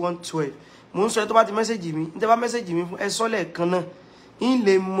 41 12 mo ń sọ ẹ tó bá ti mẹ́sẹ̀jì mi ní tẹ́ bá mẹ́sẹ̀jì mi fún ẹ sọ lẹ́ẹ̀kan náà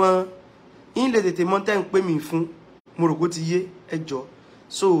ń lè tètè mọ̀ tẹ́ ń pè mí fún mo rò pé ti yé ẹ jọ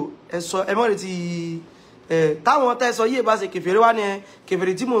so ẹ sọ ẹ mọ̀ retí táwọn tẹ́ sọ yé bá ṣe kèfèrí wá ní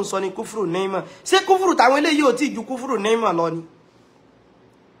kèfèrí tí mo ń sọ ní kúfùrù neima ṣé kúfùrù táwọn eléyìí ò tí ju kúfùrù neima lọ ni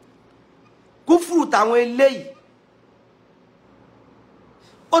kúfùrù táwọn eléyìí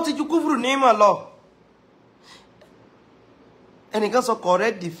ó ti ju kúfùrù neima lọ ẹnìkan sọ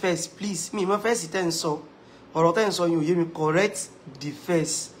correct the first please mi mọ fẹ́ẹ̀sì tẹ́ ń sọ ọ̀rọ̀ tẹ́ ń sọ yìí ò yé mi correct the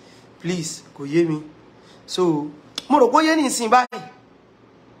first please kò yé mi so mo rò pé ó yé ní ìsìn báyìí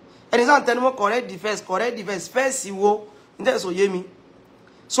ẹni sáà ń tẹnumọ́ correct the first fẹ́ẹ̀sì wo ní tẹ́ sọ yé mi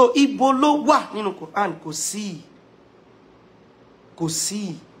so ibo ló wà nínú Quran kò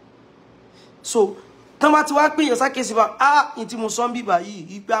sí so tán bá ti wá pín èèyàn sákèsí bá ní tí mo sọ ń bíbà yìí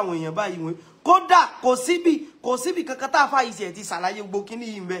ìgbé àwọn èèyàn báyìí wọn kódà kò síbi kankan tá a fà yìí ẹ̀ ti ṣàlàyé gbogbo kíní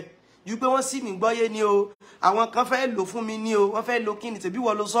yìí ń bẹ ju pé wọ́n sì mí gbọ́yé ni o àwọn kan fẹ́ lò fún mi ni o wọ́n fẹ́ lò kíni tèbí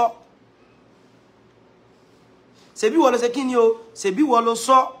wọ́n ló sọ ṣèbí wọ́n ló ṣe kíni o ṣèbí wọ́n ló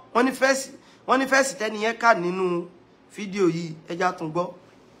sọ wọ́n ní fẹ́ẹ̀sì tẹ́ni yẹn kà nínú fídíò yìí ẹja tún gbọ́.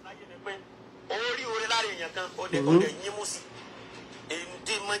 láyé ni pé orí orí lára èèyàn kan ó dé kó lè yín mú sí èyí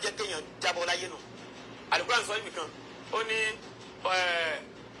tí máa jẹ́ kéèyàn jábọ́ láyé nù Al-Qur'an sọ ibì kan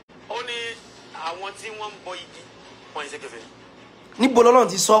ó ní àwọn tí wọ́n ń bọ igi wọ́n ṣe kèfèrí. níbo lọ́lọ́run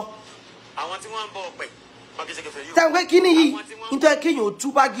ti sọ. àwọn tí wọ́n ń bọ ọ̀pẹ wọ́n kì í ṣe kèfèrí yìí. tẹ́wọ́n pé kíní yìí nítorí kéèyàn ò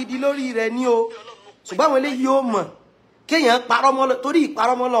túbá gidi lórí rẹ̀ ní o ṣùgbọ́n àwọn eléyìí ó mọ̀ kéèyàn parọ́ mọ́ torí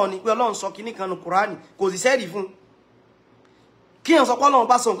ìparọ́ mọ́ lọ́ọ̀ ni pé ọlọ́run sọ kíní kan nu Kùránì kò sì sẹ́ẹ̀rì fún kéèyàn sọ pé ọlọ́run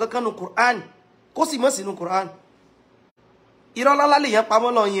bá sọ nǹkan kan nu Kùránì kó sì mọ̀ sínú Kùránì irọ́ ńlá lèèyàn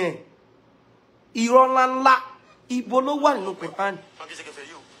pamọ́ lọ yẹn irọ́ ńlá ibo ló wà nínú Kùránì. wọ́n kì í ṣe kèfèrí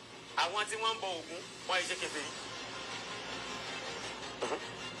yìí àwọn tí wọ́n ń bọ Ògún wọ́n yìí ṣe kèfèrí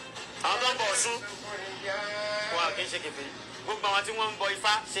àwọn tó ń bọ Ọ̀ṣun wọ́n kì í ṣe kèfèrí gbogbo àwọn tí wọ́n ń bọ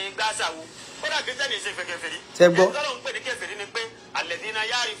Ifá ṣe gbáṣàwó kódà kìrìtẹ́nì ṣe kèfèrí ṣẹgbọ́ ẹni tọ́lọ́ ń pè ní kèfèrí ni pé alladhina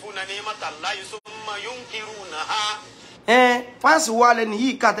ya'rifuna ni'matallahi summa yunkirunaha. fáàsì wà lẹ́nu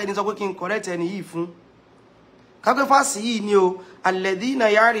yìí káàtẹ́ ẹni sọ pé kí n correct ẹni yìí fún kápẹ́ fáàsì yìí ni o alladhina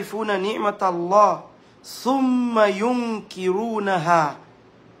ya'rifuna ni'matallahi summa yunkirunaha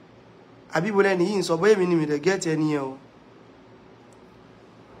àbíbọ̀lẹ́ ni yìí ń sọ bóyá mi ni mi lè gẹ́ẹ̀tì ẹni yẹn o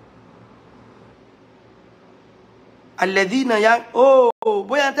alladhina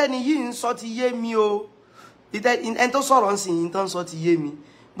bóyá tẹ́ni yìí ń sọ ti yé mi o ẹni tó sọ̀rọ̀ ń sìn yìí tó ń sọ ti yé mi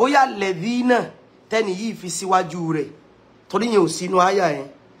bóyá alladhina tẹ́ni yìí fi síwájú rẹ̀ torí yẹn ò sínú àyà yẹn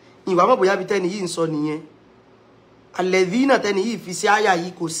ìwà mọ̀ bóyá bí tẹ́ni yìí ń sọ nìyẹn alladhina tẹ́ni yìí fi sí àyà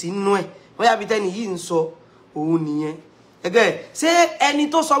yìí kò sínú ẹ̀ bóyá bí tẹ́ni yìí ń sọ òun nìyẹn ẹgẹ́ ṣé ẹni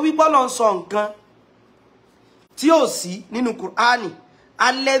tó sọ wípé Ọlọ́run sọ nǹkan tí ó sí nínú Kùránì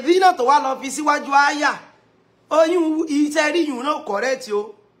alladhina tó wá lọ fi síwájú àyà oyún iṣẹ́ rí yùn náà correct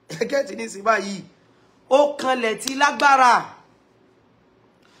o ẹgẹ́ tí ní sí báyìí ó kanlẹ̀ tí lágbára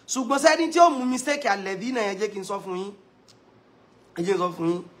ṣùgbọ́n sẹ́ni tí ó mú mistake alladhina yẹn jẹ́ kí n sọ fún yín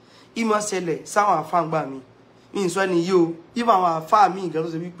ìmọ̀ ṣẹlẹ̀ sáwọn àfáàgbà mi ń sọ ẹni yìí o ìmọ̀ àwọn àfáà mi nǹkan tó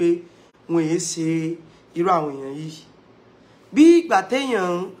ṣe wípé wọn èé ṣe irú àwọn èèyàn yìí bí ìgbà téèyàn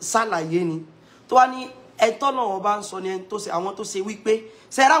ń ṣàlàyé ni tó wá ní ẹ̀tọ́ náà wọ́n bá ń sọ ní ẹni tó ṣe àwọn tó ṣe wípé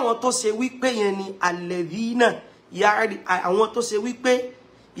ṣẹ́ra àwọn tó ṣe wípé yẹn ni alladhina àwọn tó ṣe wípé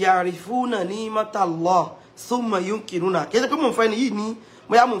ya'rifuna ni'matallah thumma yunkiruna kì í ṣe pé mò ń fẹ́ ni yìí ní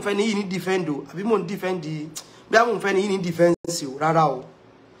bóyá mò ń fẹ́ ni yìí ní defend o àbí mò ń defend bóyá mò ń fẹ́ ni yìí ní defense o rárá o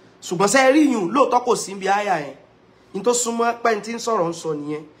ṣùgbọ́n ṣe rí yùn lóòótọ́ kò sí ibi àyà yẹn ní tó súnmọ́ pẹ́ntì ń sọ̀rọ̀ ń sọ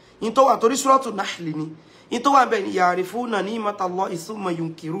nìyẹn ní tó wà torí Suratu Nahl ni ní tó wà ń bẹ̀ ni ya'rifuna ni'matallahi thumma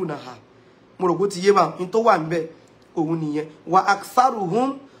yunkirunaha mo rò pé ti yé bá ní tó wà ń bẹ̀ òun nìyẹn wa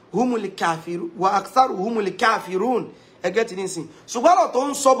aktharuhum humul kafirun ẹgẹ́ ti ní sìn ṣùgbọ́n ọ̀rọ̀ tó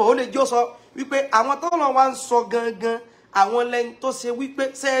ń sọ bọ̀ ó lè jọ sọ wípé àwọn tó lọ wá ń sọ gangan àwọn lẹ́ni tó ṣe wípé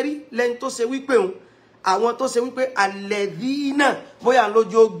sẹ́rí lẹ́ni tó ṣe wípé òun àwọn tó ṣe wípé alladhina bóyá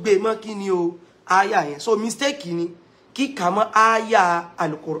lójú ó gbé mọ́ kí ni o àyà yẹn so mistake ni kíkà mọ́ àyà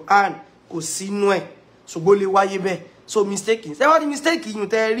Al-Qur'an kò sínú ẹ̀ ṣùgbọ́n lè wáyé bẹ́ẹ̀ so mistake ni sẹ́wọ́n ní mistake yìí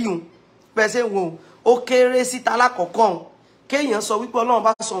tẹ́ rí un bẹ́ẹ̀ ṣe wo ó kéré síta lákọ̀ọ́kọ́ kéèyàn sọ wípé Ọlọ́run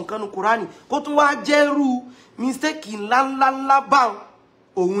bá sọ nǹkan nu Kùránì kó tún wá jẹ́rú mistake ńláńláńlá bá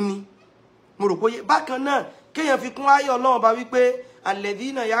òun ni mo rò pé bákan náà kéèyàn fi kún ayé Ọlọ́run bá wípé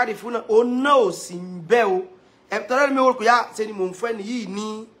alladhina ya'rifuna òun náà ò sì ń bẹ́ o ẹ̀tọ́rẹ́ mi wò pé yá ṣe ni mò ń fún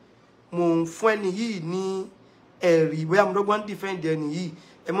ẹni yìí ní ẹ̀rí bóyá mo dọ́gbọ́n defend ẹni yìí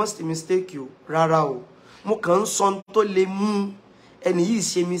ẹ must mistake o rárá o mo kàn ń sọ tó lè mú ẹni yìí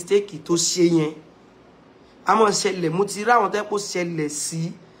ṣe mistake tó ṣe yẹn a máa ṣẹlẹ̀ mo ti rí àwọn tẹ́ kó ṣẹlẹ̀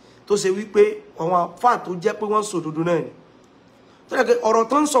sí tó ṣe wípé àwọn àfáà tó jẹ́ pé wọ́n sòdodo náà ni tó yẹ kí ọ̀rọ̀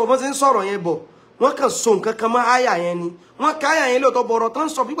tó ń sọ wọ́n ti ń sọ̀rọ̀ yẹn bọ̀ wọ́n kàn so nǹkan kan mọ́ àyà yẹn ni wọ́n ká àyà yẹn lóòótọ́ bọ̀ ọ̀rọ̀ tó ń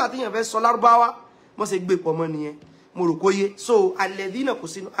sọ nígbà tí yẹn fẹ́ sọ lárúbáwá wọ́n ṣe gbé pọ̀ mọ́ nìyẹn mo rò kó yé so alladhina kò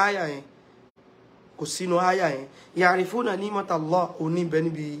sínú àyà yẹn kò sínú àyà yẹn ya'rifuna ni'mata Allah òní bẹ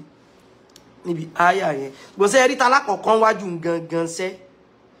níbi àyà yẹn gbọ́sẹ̀ rí ta lákọ̀ọ́kọ́ wájú gangan sẹ́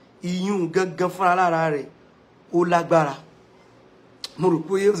ìyún gangan fúnra lára rẹ̀ ó lágbára mo rò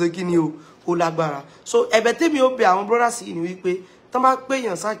pé ó ṣe kí ni o ó lágbára so ẹ̀bẹ̀ tèmi ó bẹ̀ àwọn brothers yìí ni wípé tán bá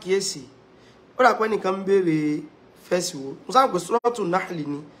pèèyàn ṣàkíyèsí ó dà pé nìkan ń béèrè fẹ́sì wo mo sáà pé Suratu Nahl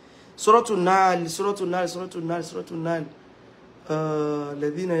ni Suratu Nahl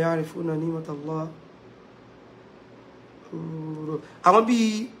alladhina ya'rifuna ni'mata Allah àwọn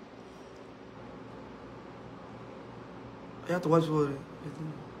bíi yàtọ̀ wá sí rẹ̀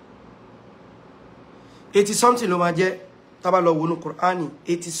 80 something ló máa jẹ́ tá bá lọ wo ní Qur'ani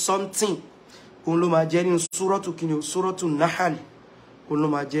 80 something òun ló máa jẹ́ ní Suratu kini Suratu Nahl òun ló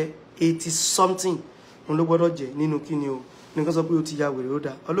máa jẹ́ 80 something òun ló gbọ́dọ̀ jẹ́ nínú kini o nìkan sọ pé ó ti ya wèrè ó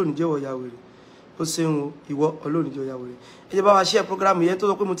dá Ọlọ́run jẹ́wọ́ ya wèrè ó ṣeun o ìwọ Ọlọ́run jẹ́ ya wèrè ẹ jẹ́ bá wa share program yẹn tó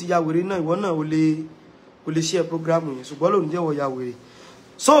sọ pé mo ti ya wèrè náà ìwọ náà ó lè share program yẹn ṣùgbọ́n Ọlọ́run jẹ́wọ́ ya wèrè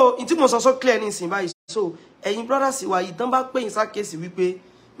so in tí mo sọ so clear ní ìsìn báyìí so ẹ̀yin brothers wa yìí tán bá pè yín sákèsí wípé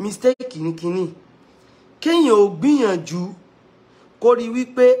mistake ní kíní kéèyàn ò gbìyànjú kó rí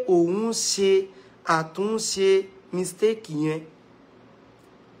wípé òun ṣe àtúnṣe mistake yẹn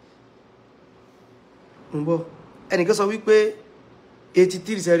ń bọ̀ ẹnìkan sọ wípé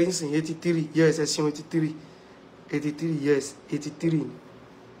 83 sẹ́rí ń sìn 83 yes ẹ̀sìn 83 yes 83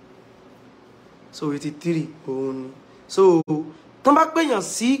 so 83 òun ni so tán bá pèèyàn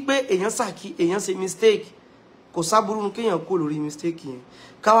sí pé èèyàn ṣe mistake kò sábúrú kéèyàn kó lórí mistake yẹn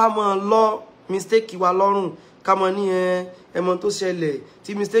káwá máa lọ mistake wa lọ́rùn ká mọ̀ ní ẹmọ tó ṣẹlẹ̀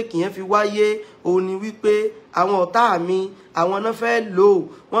tí mistake yẹn fi wáyé òun ni wípé àwọn ọ̀tá mi àwọn náà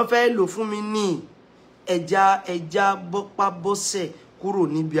wọ́n fẹ́ lò fún mi ní ẹja bọ́pá bọ́sẹ̀ kúrò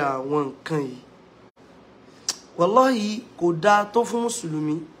níbi àwọn nǹkan yìí wallahi kò dáa tó fún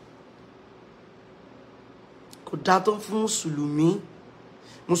mùsùlùmí kò dáa tó fún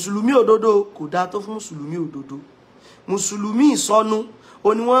mùsùlùmí òdodo kò dáa tó fún mùsùlùmí òdodo mùsùlùmí ìsọnù ó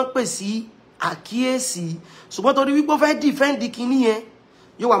ní wọ́n pè sí àkíyèsí ṣùgbọ́n torí wípé ó fẹ́ defend kíní yẹn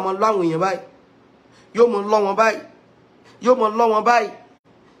yóò wà mọ́ lọ àwọn èèyàn báyìí yóò mọ́ lọ wọn báyìí yóò mọ́ lọ wọn báyìí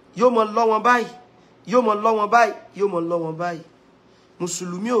yóò mọ́ lọ wọn báyìí yóò mọ́ lọ wọn báyìí yóò mọ́ lọ wọn báyìí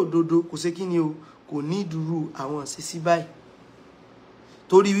mùsùlùmí òdodo kò ṣe kíni o kò ní dúró àwọn àṣìṣí báyìí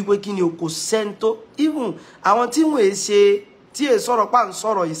torí wípé kíni o kò sẹ́ńtó even àwọn tí wọ́n ṣe tí è sọ̀rọ̀ pa ń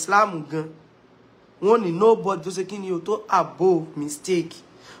sọ̀rọ̀ Islam gan wọ́n ní nobody tó ṣe kíni o tó above mistake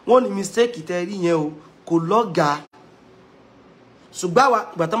wọ́n ní mistake tẹ́rí yẹn o kò lọ́gàá ṣùgbọ́n wa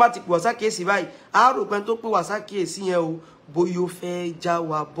ìgbà tán bá ti pè wá sákèésí báyìí a rò pé tó pè wá sákèésí yẹn o bóyá ó fẹ́ já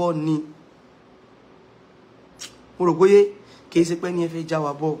wa bọ́ ni mo rò bóyá kìí ṣe pé ní ẹ fẹ́ já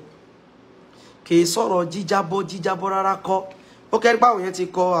wa bọ́ kìí sọ̀rọ̀ jíjábọ́ rárá kọ́ ó kẹ́rí pé àwọn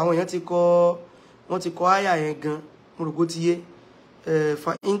èèyàn ti kọ́ àyà yẹn gan mo rò bó ti yé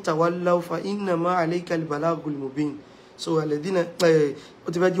fa in tawallaw fa innama alayka al-balagul mubin so alladhina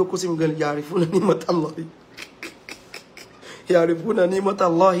ó ti fẹ́ jí ó kó sí mi gan ya'rifuna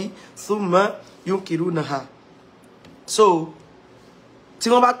ni'matallahi thumma yunkirunaha so tí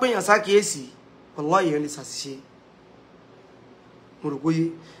wọ́n bá pèèyàn sákìyèsí wallahi èèyàn lè ṣàṣìṣe mo rò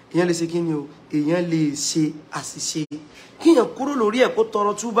bóyé èèyàn lè ṣe kí ni o èèyàn lè ṣe àṣìṣe kíyàn kúrò lórí ẹ̀ kó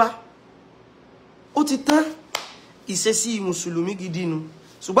tọrọ túbá ó ti tán ìṣesí mùsùlùmí gidi nu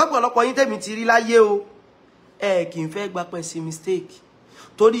ṣùgbọ́n ọ̀pọ̀lọpọ̀ yín tẹ̀mí ti rí láyé o kì í fẹ́ gba pẹ́ sí mistake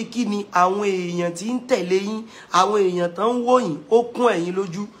torí kí ni àwọn èèyàn tí ń tẹ̀lé yín àwọn èèyàn tán ń wò yín ó kún ẹ̀yin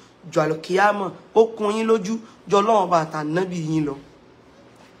lójú jù àlùkìyámọ̀ ó kún yín lójú jù Ọlọ́run bá àtànábì yín lọ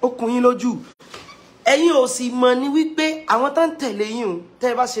ó kún yín lójú ẹ̀yin ò sì mọ̀ ní wípé àwọn tán ń tẹ̀lé yín o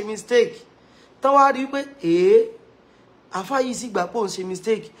tẹ́ ẹ bá ṣe mistake tán wá rí wípé àfá yìí sì gbà pé òun ṣe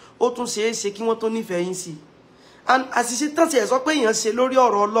mistake ó tún ṣe é ṣe kí wọ́n tó nífẹ̀ẹ́ yín sí and àṣìṣe tán ti ẹ̀ sọ pé èèyàn ṣe lórí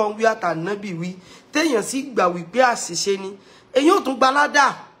ọ̀rọ̀ Ọlọ́run wí àtànábì wí téèyàn sì gbà wípé àṣìṣe ni èyí ò tún gba ládà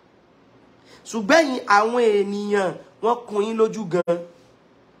ṣùgbọ́n ẹ̀yin àwọn ènìyàn wọ́n kún yín lójú gan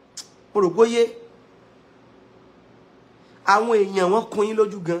mo rò bóyé àwọn èèyàn wọ́n kún yín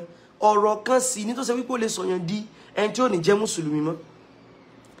lójú gan ọ̀rọ̀ kan sì ní tó ṣe wípé ó lè sọ̀yàn di ẹni tí ò ní jẹ́ mùsùlùmí mọ́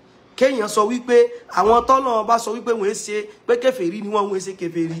kéèyàn sọ wípé àwọn tọ́lọ́run bá sọ wípé wọ́n ṣe pé kèfèrí ni wọ́n ṣe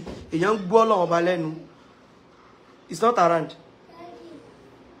kèfèrí èèyàn ń gbọ́ Ọlọ́run bá lẹ́nu It's not around.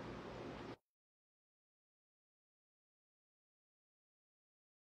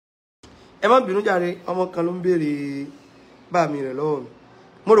 Ẹ má bínú jàre, ọmọ kan ló ń béèrè bá mi rẹ̀ lọ́wọ́ mi.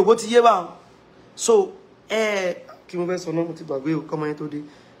 Mo rò bó ti yé bá. So, kí mo fẹ́ sọ náà mo ti gbàgbé o kọ́mọ yẹn tó dé.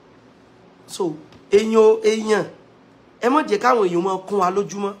 So, èèyàn ẹ má jẹ́ káwọn èèyàn máa kún wa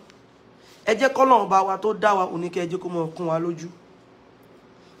lójúmọ́. Ẹ jẹ́ k'Ọlọ́run bá wa tó dá wa oníkẹ́ ẹ jẹ́ kó máa kún wa lójú.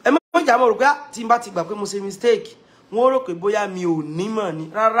 Ẹ má jà mọ́ rò pé tí n bá ti gbà pé mo ṣe mistake, wọ́n rò pé bóyá mi ò nímọ̀ ni.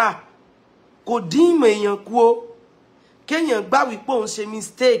 Rárá. Kò dín ìmọ̀ èèyàn kú o. Kéèyàn gbà wípé òun ṣe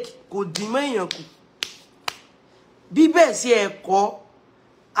mistake kò dín mọ́ èèyàn kù. Bí bẹ́ẹ̀ sí ẹ̀kọ́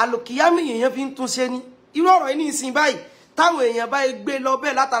àlòkìyámì èèyàn fi ń tún ṣe ní. Irú ọ̀rọ̀ yìí ní ìsìn báyìí táwọn èèyàn bá gbé lọ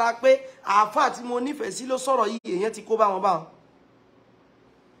bẹ́ẹ̀ látara pé àáfàá tí mo nífẹ̀ẹ́ sí ló sọ̀rọ̀ yìí èèyàn ti kó bá wọn bá wọn.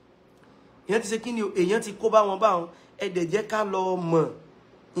 Èèyàn ti ṣe kí ni o? Èèyàn ti kó bá wọn bá wọn. Ẹ dẹ̀ jẹ́ ká lọ mọ̀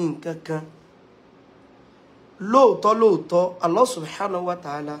nǹkan kan. Lóòótọ́ Allah subhanahu wa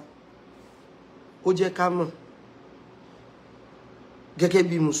ta'ala ó jẹ́ ká mọ̀ gẹ́gẹ́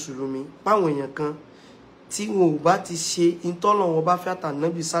bí mùsùlùmí páwọn èèyàn kan tí wọn ò bá ti ṣe ìtọ́nà wọn bá fẹ́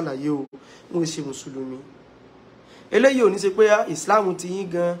àtànábì ṣàlàyé o wọn ṣe mùsùlùmí. Eléyìí ò ní ṣe pé Islam ti yín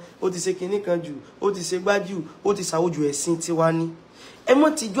gan, ó ti ṣe kinní kan jù, ó ti ṣe gbájú, ó ti ṣàwójú ẹ̀sìn tiwa ní. Ẹ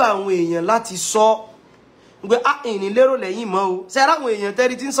mọ́ ti jọ àwọn èèyàn láti sọ pé ìní lérò lẹ́yìn mọ́ o. Ṣé ara àwọn èèyàn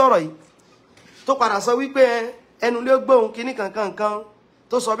tẹ́rí tí ń sọ̀rọ̀ yìí tó padà sọ wípé ẹnu lé gbóhùn kinní kankan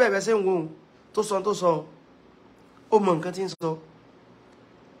tó sọ bẹ́ẹ̀ bẹ́ẹ̀ ṣe ń wo òun tó sọ ó mọ nǹkan tí ń sọ.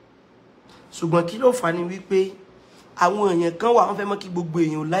 Ṣùgbọ́n kí ló fà ní wípé àwọn èèyàn kan wà wọ́n fẹ́ mọ́ kí gbogbo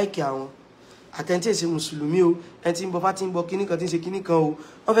èèyàn láìkì àwọn àtẹ̀ntí èsè mùsùlùmí o ẹni tí ń bọ fá tí ń bọ kíní kan tí ń ṣe kíní kan o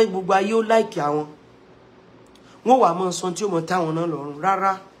wọ́n fẹ́ gbogbo ayé ó láìkì àwọn. Wọ́n wà mọ́ sọ tí ó mọ̀ táwọn náà lọ́rùn.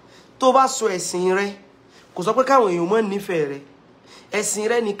 Rárá, tó bá sọ ẹ̀sìn rẹ kò sọ pé káwọn èèyàn mọ́ nífẹ̀ẹ́ rẹ. Ẹ̀sìn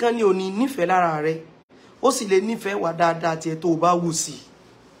rẹ nìkan ni ò ní nífẹ̀ẹ́ lára rẹ, ó sì lè nífẹ̀ẹ́ wà dáadáa tiẹ̀ tó o bá wù sí.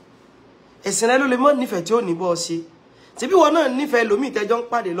 Ẹ̀sìn rẹ ló lè mọ́ nífẹ̀ẹ́ tí ó ní bọ́ ṣe. Ṣebí wọn náà nífẹ̀ẹ́ lòmíì tẹ́jọ́ ń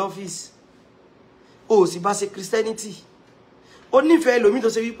pàdé lọ́fíìsì. O sì bá ṣe Christianity. Ó nífẹ̀ẹ́ lòmíì tó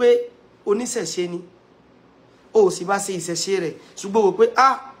ṣe wípé oníṣẹ̀ṣe ni. O sì bá ṣe ìṣẹ̀ṣe rẹ̀ ṣùgbọ́n wò pé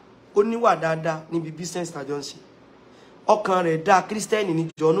ó níwà dáadáa níbi business tàjọ ń ṣe. Ọkàn rẹ̀ dá Kírísítẹ́nì ní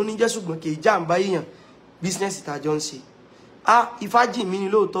jọ̀ọ́nú ní jẹ́ ṣùgbọ́n kì í jàǹbá èèyàn business tàjọ ń ṣe. Ìfájì mi ni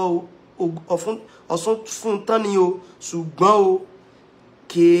lóòótọ́ o Ọ̀ṣun fún tán ni o ṣùgbọ́n o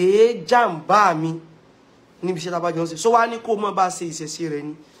kì í jàǹbá mi níbi iṣẹ́ tàbájọ ń ṣe. Sọ wá ní kó mọ́ bá ṣe ìṣẹ̀ṣe rẹ̀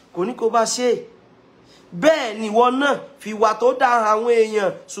ni kò ní kó bá ṣe. Bẹ́ẹ̀ ni ìwọ náà fi wà tó dá àwọn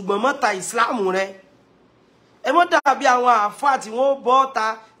èèyàn ṣùgbọ́n mọ́ ta ìsìláàmù rẹ. Ẹ mọ́ dàbí àwọn àáfàá tí wọ́n bọ́ ta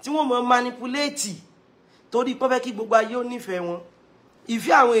tí wọ́n mọ́ manipulate torí pé fẹ́ kí gbogbo ayé ó nífẹ̀ẹ́ wọn.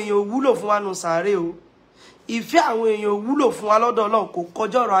 Ìfẹ́ àwọn èèyàn ò wúlò fún wa nù sàárè o. Ìfẹ́ àwọn èèyàn ò wúlò fún wa lọ́dọ̀ Ọlọ́run kò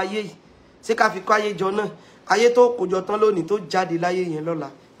kọjọ́ ọ̀rọ̀ ayé yìí. Ṣé ká fi kó ayé jọ náà? Ayé tó kójọ tán lónìí tó jáde láyé yẹn lọ́la.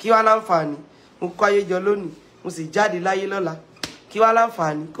 Kí wá láǹfààní? Mo kó ayé jọ lónìí, mo sì jáde láyé lọ́la. Kí wá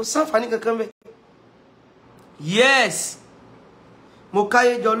láǹfààní? Kò sáǹfààní kankan bẹ́ẹ̀. Yes, mo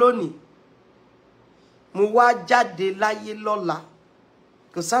káyé jọ lónìí, mo wá jáde láyé lọ́la,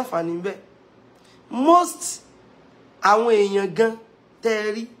 kò sáǹfààní bẹ́ẹ̀. Most àwọn èèyàn gan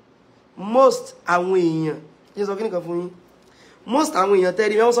tẹ́rí, most àwọn èèyàn, yín sọ kí nìkan fún yín, most àwọn èèyàn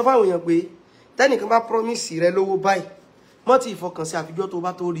tẹ́rí, wọ́n sọ fáwọn èèyàn pé tẹ́nìkan bá promise rẹ lówó báyìí, mọ́ tí ìfọkànsí àfijọ́ tó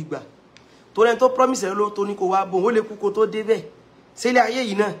bá tó rí gbà, tó rẹ́ni tó promise rẹ lówó tó ní kó wá bò, ó lè kú kó tó dé bẹ́ẹ̀. Sílẹ̀ ayé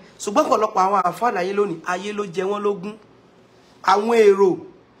yìí náà ṣùgbọ́n ọ̀pọ̀lọpọ̀ àwọn àfáà láyé lónìí ayé ló jẹ wọ́n lógún. Àwọn èrò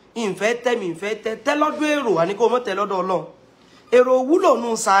ìfẹ́ tẹ́ mi ìfẹ́ tẹ́ lọ́dún èrò àní kó mọ́ tẹ́ lọ́dọ̀ Ọlọ́run. Èrò wúlò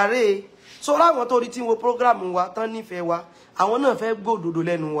nù sàárè. So láwọn tó rí tí wo program wa tán nífẹ̀ẹ́ wa àwọn náà fẹ́ gbòdòdó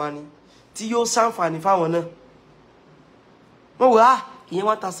lẹ́nu wa ni tí yóò ṣàǹfààní fáwọn náà. Wọ́n wò ìyẹn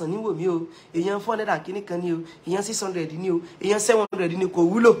 1000 níwò mí o, èèyàn 400 kíní kan ní o, èèyàn 600 ní o, èèyàn 700 ní kò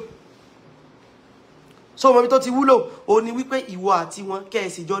wúlò. So mọ̀ bí tó ti wúlò ó ní wípé ìwọ àti wọn kẹ́ ẹ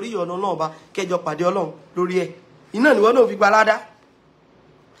sì jọ rí ọ̀nà náà bá kẹjọ pàdé Ọlọ́run lórí ẹ̀. Iná ni wọ́n náà fi gba ládá.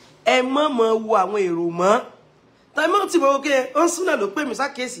 Ẹ mọ̀ wo àwọn èrò mọ́. Tàìmọ́ tí mo kẹ́ ó ń súnà ló pè mí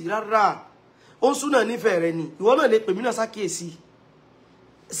sákèsì rárá. Ó ń súnà nífẹ̀ẹ́ rẹ ni. Ìwọ náà lè pè mí náà sákèsì.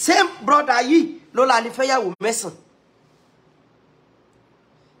 Same brother yìí ló la lè fẹ́yàwó 9.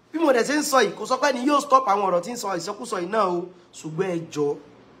 Bí mo dẹ̀ ṣe ń sọ yìí kò sọ pé ni yóò stop àwọn ọ̀rọ̀ tí ń sọ ìsọkúsọ yìí náà o ṣùgbọ́n ẹ jọ̀ọ́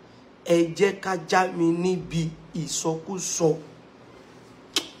ẹ jẹ́ ká já mi níbi ìsọkúsọ.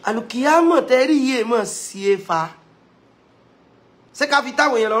 Àlùkìyámọ̀ tẹ́rí yìí mọ̀ sí efa. Ṣé ká fi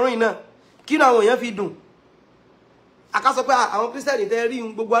táwọn èèyàn lọ́rùn iná kí ní àwọn èèyàn fi dùn. Àkásọ pé àwọn Kírísítẹ́nì tẹ́rí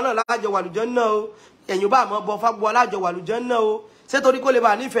gbogbo náà láàjọ wàlùjọ́ náà o. Ẹ̀yin bá mọ́ bọ fágbó alájọ wàlùjọ́ náà o. Ṣé torí kó lè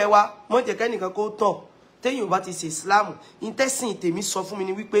bá nífẹ̀ẹ́ wa mọ́ jẹ́ kẹ́nìkan kó tàn. Téèyàn bá ti ṣe Ìsìláàmù, ìtẹ́sìn tèmi sọ fún mi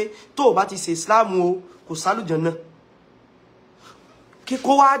ni wípé tó bá ti ṣe Ìsìláàmù o kò sálùjọ́ náà.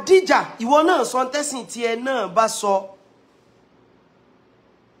 kò wá díjà ìwọ náà sọ tẹ́sìn tí ẹ náà bá sọ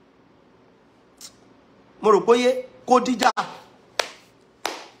mo rò pé kò díjà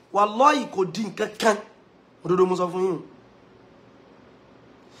wallahi kò di nǹkan kan òdodo mo sọ fún yín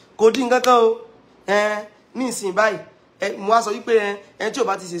kò di nǹkan kan o ní ìsìn báyìí mo wá sọ wípé tí ò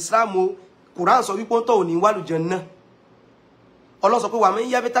bá ti ṣe Islam o Quran sọ wípé ó tọ̀ ò ní wà lùjánnà Allah sọ pé wa man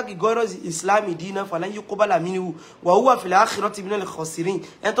yabtaghi ghayra Islami dinan falan yuqbala minhu wa huwa fil akhirati minal khasirin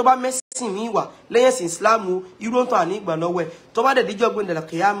tó bá mẹ́sìn mi wà lẹ́yìn sin Islam o irú ó tọ̀ àní ìgbà lọ́wọ́ ẹ̀ tó bá dẹ̀ díjọ́ gbẹ̀ndẹ̀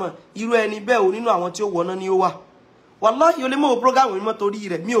qiyamah irú ẹni bẹ́ẹ̀ o nínú àwọn tí ó wọná ni ó wà wallahi o lè mọ̀ program mi mọ́ torí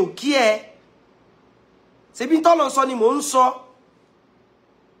rẹ̀ mi ò kí ẹ ṣebí tọ́lọ̀ sọ ni mò ń sọ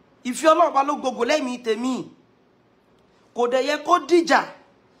ìfẹ́ Ọlọ́run bá ló gbogbo lẹ́mìí tèmi kò dẹ̀ yẹ kó dìjà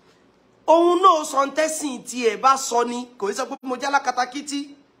òun náà sọ tẹ́sìn tí ẹ bá sọ ni kò í sọ pé mo jẹ́ alákatakítí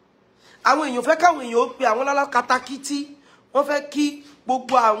àwọn èèyàn fẹ́ káwọn èèyàn ó pe àwọn alákatakítí wọ́n fẹ́ kí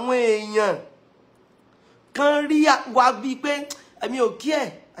gbogbo àwọn èèyàn kan rí wa bíi pé èmi ò kí ẹ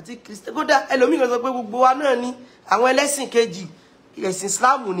àti Kristi kódà ẹlòmíràn sọ pé gbogbo wa náà ni àwọn ẹlẹ́sìn kejì ẹ̀sìn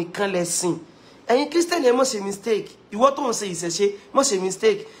Islam nìkan lẹ̀sìn ẹ̀yin Christian ẹ má ṣe mistake ìwọ tó ń ṣe ìṣẹ̀ṣe má ṣe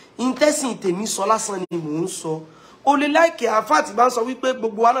mistake intẹ́sìn tèmi sọ lásán ni mò ń sọ o lè láìkè àfáàtì bá ń sọ wípé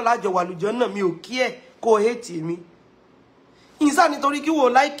gbogbo wa náà lájọ wà lùjọ náà mi ò kí ẹ kó hate mi ìsá nítorí kí wò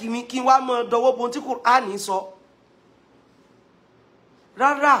láìkì mi kí wá mọ dọwọ́ bo tí Kùránì sọ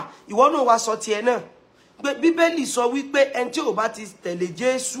rárá ìwọ náà wá sọ tiẹ̀ náà pé Bíbélì sọ wípé ẹni tí ò bá ti tẹ̀lé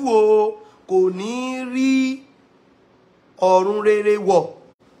Jésù o kò ní rí ọ̀run rere wọ̀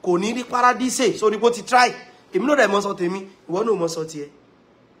kò ní rí paradíṣe sórí bó ti try èmi náà rẹ̀ mọ́ sọ tèmi ìwọ náà mọ́ sọ tiẹ̀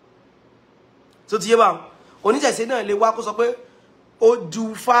tó ti yé bá oníṣẹ̀ṣe náà lè wá kó sọ pé ó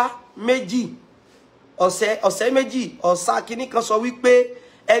ju fá méjì ọ̀sẹ̀ méjì ọ̀sá kìíní kan sọ wípé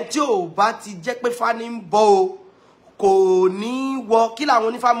ẹni tí ò bá ti jẹ́ pé fá ní ń bọ́ o kò ní wọ kí làwọn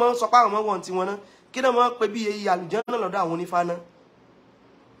onífá mọ́ sọ pé àwọn ọmọ wọn ti wọn náà kí náà mọ́ pé bí èyí àlùjànnà lọ́dọ̀ àwọn onífá náà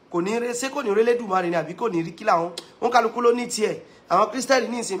kò ní ṣé kò ní rí Elédùmarè ni àbí kò ní rí kí làwọn wọn kálukú ló ní tiẹ̀ àwọn Kírísítẹ́nì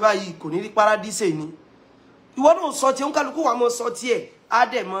ní ìsìn báyìí kò ní rí paradíṣe ni ìwọ náà sọ tiẹ̀ wọn kálukú wà mọ́ sọ tiẹ̀ á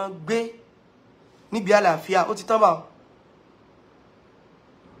dẹ̀ mọ́ gbé níbi àlàáfíà ó ti tán bá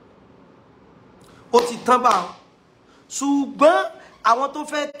ó ti tán bá ṣùgbọ́n àwọn tó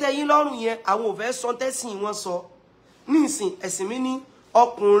fẹ́ tẹ́yín lọ́rùn yẹn àwọn ò fẹ́ sọ tẹ́sìn wọn sọ ní ìsìn ẹ̀sìn mi ní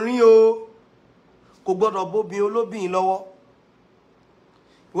ọkùnrin o kò gbọ́dọ̀ bóbin olóbìn lọ́wọ́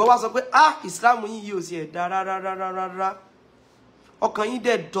ìwọ wá sọ pé Islam yìí yóò sì ẹ̀dá rárá ọkàn yín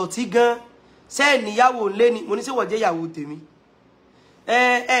dẹ̀ dọ̀tí gan ṣé níyàwó ńlé ni mo ní ṣé wọ́n jẹ́ ìyàwó tèmi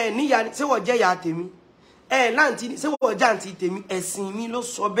níyà ṣé wọ́n jẹ́ ìyá tèmi láǹtí ṣé wọ́n jẹ́ àǹtí tèmi ẹ̀sìn mi ló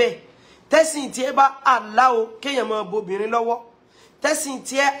sọ bẹ́ẹ̀ tẹ́sìn tí ẹ bá àláò kéèyàn mọ bóbìnrin lọ́wọ́ tẹ́sìn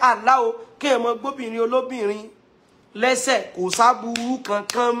tí ẹ àláò kéèyàn mọ gbóbìnrin olóbìnrin lẹ́sẹ̀ kò sábúrú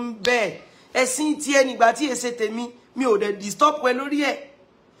kankan bẹ́ẹ̀ ẹ̀sìn tí ẹ nígbà tí èsè tèmi mi ò dẹ̀ disturb ẹ lórí ẹ̀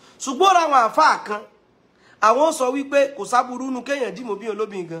ṣùgbọ́n àwọn àfáà kan àwọn sọ wípé kò sábúrú nu kéèyàn dìmọ̀ bí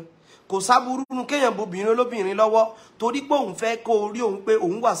olóbìnrin gan kò sábúrú nu kéèyàn bóbìnrin olóbìnrin lọ́wọ́ torí pé òun fẹ́ kó rí òun pé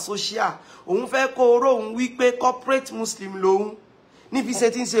òun wà social òun fẹ́ kó rí òun wípé corporate muslim lòun níbi ṣe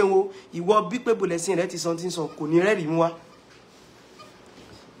tí ń ṣe wo ìwọ bí pé bòlẹ́sìn rẹ ti sọ tí ń sọ kò ní rẹ́rìí mú wá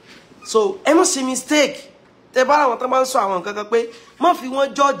so ẹ má ṣe mistake tẹ bá àwọn tó máa ń sọ àwọn nǹkan kan pé má fi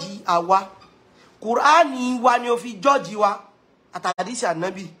wọ́n jọ́ọ̀jì àwa Kùránì wa ni ó fi jọ́ọ̀jì wa àtàdísì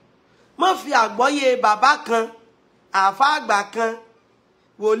ànábì má fi àgbọ́yé bàbá kan àfá àgbà kan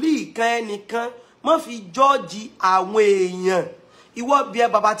wòlíì kan ẹnìkan má fi jọ́ọ̀jì àwọn èèyàn ìwọ bí ẹ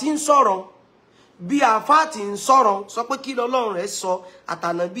bàbá tí ń sọ̀rọ̀ bí àfá tí ń sọ̀rọ̀ sọ pé kí lọ́lọ́run rẹ̀ sọ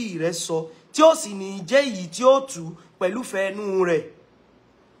àtànábì rẹ̀ sọ tí ó sì ní jẹ́ èyí tí ó tú pẹ̀lú fẹ́nu rẹ̀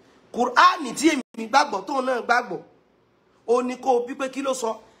Kùránì tí èmi gbàgbọ́ tó náà gbàgbọ́ ó ní kó bí pé kí ló sọ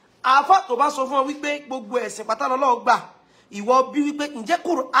àfá tó bá sọ fún ọ wípé gbogbo ẹ̀sìn pátá lọ́lọ́run gbà ìwọ bí wípé ǹjẹ́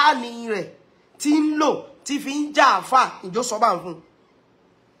Kùránì rẹ̀ tí ń lò tí fi ń já àfá ìjọ sọ bá ń fún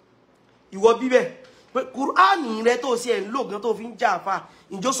ìwọ bí bẹ́ẹ̀ pé Kùránì rẹ̀ tó ṣe ń lò gan tó fi ń já àfá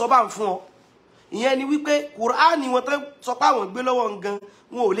ìjọ sọ bá ń fún ọ ìyẹn ni wípé Kùránì wọn tó sọ pé àwọn gbé lọ́wọ́ gan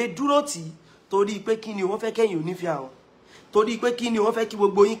wọn ò lè dúró tì í torí pé kí ni wọ́n fẹ́ kẹ́yìn ò nífẹ̀ẹ́ àwọn torí pé kí ni wọ́n fẹ́ kí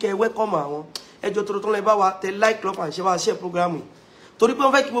gbogbo yín kẹ́ wẹ́kọ̀mù àwọn ẹjọ́ tó lè bá wa tẹ like love and share program yìí torí pé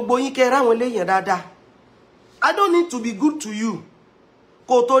wọ́n fẹ́ kí gbogbo yín kẹ́ ráwọn léèyàn dáadáa I don't need to be good to you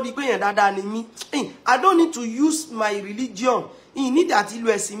kó tó di pé èèyàn dáadáa ni mí I don't need to use my religion in need àti ìlú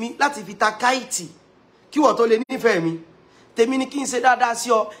ẹ̀sìn mi láti fi ta káìtì kí wọ́n tó lè nífẹ̀ẹ́ mi tèmi ni kí n ṣe dáadáa sí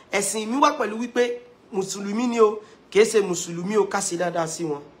ọ ẹ̀sìn mi wá pẹ̀lú wípé mùsùlùmí ni o kìí ṣe mùsùlùmí o ká ṣe dáadáa sí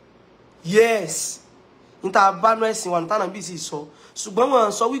wọn yes níta bánú ẹ̀sìn wa níta náà bí sì sọ ṣùgbọ́n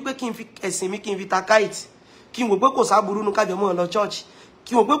wọn sọ wípé kí n fi ẹ̀sìn mi kí n fi ta káìtì kí n wò pé kò sáburú nu kájọ mọ́ lọ church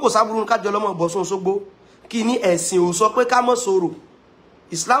kí wọ́n pé kò sábúrú ká jọ lọ́mọ bọ̀sùn Òṣogbo kí ní ẹ̀sìn ò sọ pé ká má sọ̀rọ̀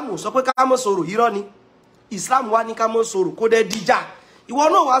Islam ò sọ pé ká má sọ̀rọ̀ irọ́ ni Islam wá ní ká má sọ̀rọ̀ kó dẹ̀ dìjà ìwọ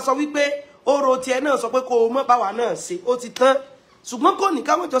náà wá sọ wípé ọ̀rọ̀ tiẹ̀ náà sọ pé kó o mọ́ bá wa náà ṣe ó ti tán ṣùgbọ́n kò ní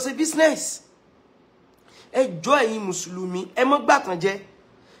ká má jọ ṣe business ẹ jọ̀ọ́ ẹ̀yin mùsùlùmí ẹ má gbàtàn jẹ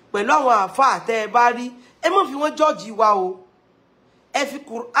pẹ̀lú àwọn àfáà tẹ́ ẹ bá rí ẹ má fi wọ́n jọ́ọ̀jì wa o ẹ fi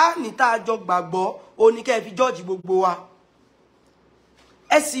Kùránì tá a jọ gbàgbọ́ ó ní kẹ́ ẹ fi jọ́ọ̀jì gbogbo wa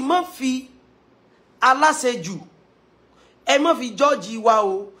ẹ sì má fi aláṣejù ẹ má fi jọ́ọ̀jì wa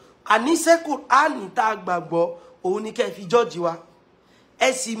o àníṣe Kùránì tá a gbàgbọ́ òun ní kẹ́ ẹ fi jọ́ọ̀jì wa ẹ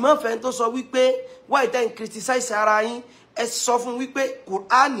sì má fẹ́ tó sọ wípé why then criticize ara yín ẹ sọ fún wípé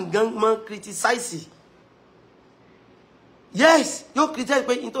Kùránì gan mọ́ criticize yes yóò criticize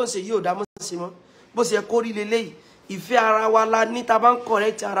pé in tó ń ṣe yìí ò dá mọ́ sí mọ́ bó ṣe kó rí leléyìí ìfẹ́ ara wa la ní tá bá ń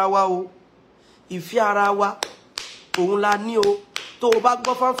correct ara wa o ìfẹ́ ara wa òun la ní o tó o bá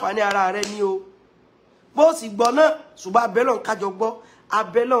gbọ́ fáǹfààní ara rẹ ní o bó sì gbọ́ náà ṣùgbọ́n abẹ́lọ̀ kájọ gbọ́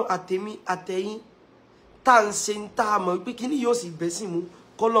abẹ́lọ̀ àtẹ̀mí àtẹ̀yìn tá ń ṣe ń tá a mọ̀ pé kíní yóò sì bẹ́ sí mu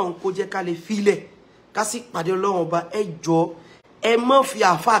kọ́lọ́run kó jẹ́ ká lè filẹ̀ ká sì pàdé Ọlọ́run ọba ẹ jọ ẹ má fi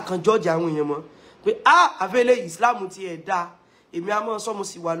àáfàá kan jọ́ọ̀jì àwọn èèyàn mọ́ pé àfẹ́lẹ́ Islam ti ẹ̀ dáa èmi á mọ̀ sọ mo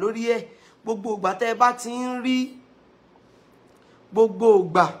sì wà lórí ẹ̀ gbogbo ìgbà tẹ́ ẹ bá ti ń rí gbogbo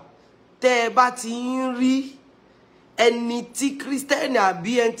ìgbà tẹ́ ẹ bá ti ń rí ẹni tí kírísítẹ́nì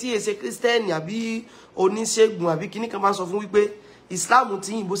àbí ẹni tí èsè kírísítẹ́nì àbí oníṣègùn àbí kíní kan máa sọ fún wípé Islam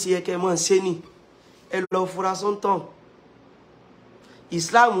tí yìnbó ṣe yẹ kẹ́ ẹ mọ̀ ṣe ni ẹ lọ fura sọ́ńtàn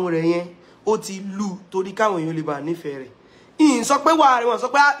Islam rẹ̀ yẹn ó ti lù torí káwọn èèyàn lè bá nífẹ̀ẹ́ rẹ̀ ìyìn sọ pé wà rẹ̀ wọ́n sọ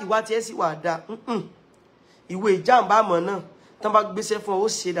pé ìwà tiẹ̀ sì wà dáa ìwé ìjàmbá àmọ́ náà tán bá gbéṣẹ́ fún ọ ó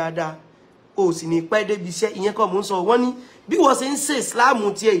ṣe dáadáa o sì ní pẹ́ débi iṣẹ́ ìyẹn kọ́ mò ń sọ wọ́n ní bí wọ́n ṣe ń ṣe Islam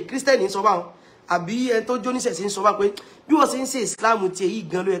tiẹ̀ kírísítẹ́nì sọ báwọn àbí ẹni tó jóníṣẹ̀ sí ń sọ bá pé bí wọ́n ṣe ń ṣe Islam tiẹ̀ yìí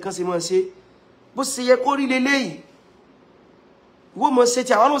gan ló yẹ kán ṣe mọ́ ṣe bó ṣe yẹ kó rí leléyìí wọ́n mọ̀ ṣe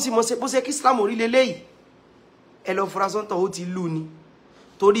tí àwọn náà sì mọ̀ ṣe bó ṣe kí Islam rí leléyìí ẹ lọ fura sọ́ńtọ̀ ó ti lù ni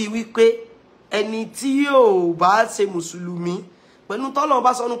torí wípé ẹni tí yóò bá ṣe mùsùlùmí pẹ̀lú tọ́lọ́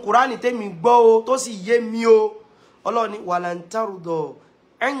bá sọnù Kùránì tẹ́mi gbọ́ o tó sì yé mi o ọlọ́ni wàlàntàrúdọ̀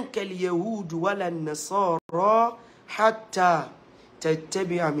ẹnkẹlì yahudu wàlà nasara hatta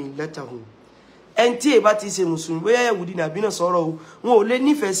tattabi'a millatahum ẹni tí èbá ti ṣe mùsùlùmí bóyá yahudi nàbí náà sọ̀rọ̀ o wọn ò lè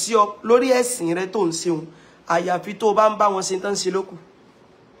nífẹ̀ẹ́ sí ọ lórí ẹ̀sìn rẹ tó ń ṣeun àyàfi tó bá ń bá wọn ṣe tán ṣe lókù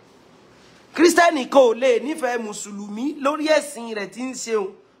kírísítẹ́nì kan ò lè nífẹ̀ẹ́ mùsùlùmí lórí ẹ̀sìn rẹ tí ń ṣeun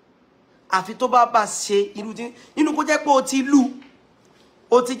àfi tó bá bá ṣe irú tí inú kó jẹ́ pé o ti lù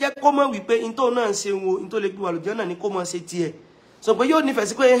o ti jẹ́ kó mọ̀ wípé in tó náà ń ṣe wo in tó lè gbé wà lójọ́ náà ní kó mọ̀ ṣe tiẹ̀ sọ pé yóò nífẹ̀ẹ́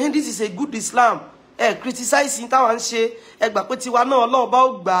sí pé this is a good Islam criticize táwọn ń ṣe ẹ gbà pé tiwa náà Ọlọ́run bá ó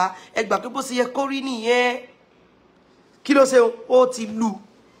gbà á ẹ gbà pé bó ṣe yẹ kó rí nìyẹn kí ló ṣe ó ti lù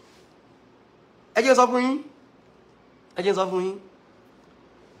ẹ jẹ́ sọ fún yín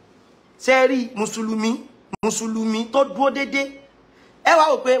ṣe rí mùsùlùmí tó dúró déédéé ẹ wá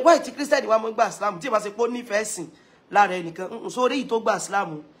wò pé wáyé tí kírísítẹ́nì wa mọ́ gbà Islam tí ìbá ṣe pé ó nífẹ̀ẹ́ sìn lára ẹnìkan sórí èyí tó gbà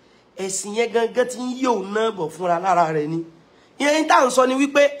Islam ẹ̀sìn yẹn gangan tí ń yóò náà bọ̀ fúnra lára rẹ̀ ni ìyẹn tá à ń sọ ni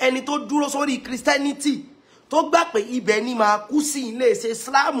wípé ẹni tó dúró sórí Christianity tó gbà pé ibẹ̀ ni máa kú sí ilé ṣe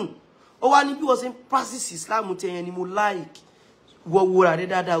Islam ó wá ní bí wọ́n ṣe ń practice Islam tí ẹ̀yẹn ni mo like wọ́wọ́ rà rẹ̀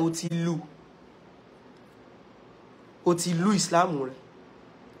dáadáa ó ti lù Islam rẹ̀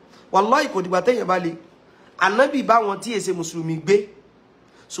wallahi kò dìgbà téèyàn bá lè ànábì bá wọn tí èsè mùsùlùmí gbé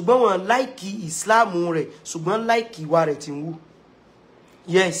ṣùgbọ́n wọn láìkì ìsìláàmù rẹ̀ ṣùgbọ́n láìkì ìwà rẹ̀ tí ń wù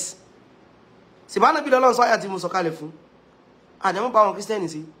yes ṣìbánà bí lọ́lọ́run sọ àyà tí mo sọ kalẹ̀ fún àdẹ́mọ́ bá wọn kírísítẹ́nì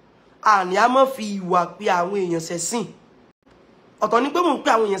sí àní a mọ́ fi ìwà pé àwọn èèyàn ṣẹ̀sìn ọ̀tọ̀ ni pé mò ń pè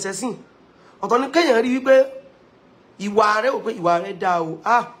àwọn èèyàn ṣẹ̀sìn ọ̀tọ̀ ni kéèyàn rí wípé ìwà rẹ̀ ò pé ìwà rẹ̀ dáa o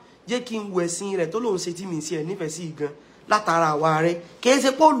jẹ́ kí n wẹ̀ sí rẹ̀ tó lóun ṣe tí mi sí ẹ̀ nífẹ̀ẹ́ sí gan látara àwa rẹ̀ kì í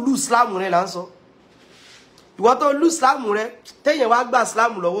ṣe pé ó lu ìsìláàmù rẹ̀ là ń sọ ìwọ tó lú ìsìláàmù rẹ téèyàn wá gba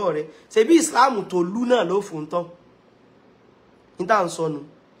ìsìláàmù lọ́wọ́ rẹ ṣe bí ìsìláàmù tó lú náà ló fún tán ní tá à ń sọnù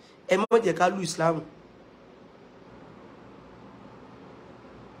ẹ má jẹ́ ká lú ìsìláàmù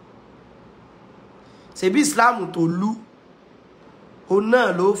ṣe bí ìsìláàmù tó lú òun náà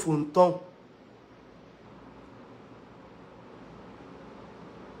ló fún tán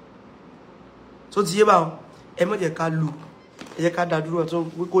tó ti yé báwọn ẹ má jẹ́ ká lú ẹ jẹ́ ká dá dúró tó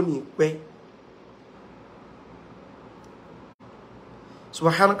wí kò ní pẹ́.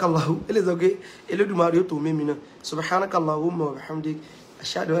 سبحانك اللهم إلى زوجي إلى دماريو توميمنا سبحانك اللهم وبحمدك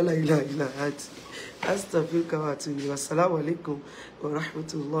أشهد أن لا إله إلا أنت أستغفرك وأتوب إليك والسلام عليكم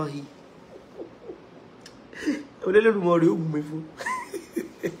ورحمة الله إلى دماريو مفو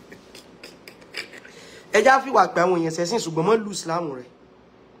ẹ já fi wà pé àwọn èèyàn ṣẹ̀sìn ṣùgbọ́n mọ́ lu Islam rẹ̀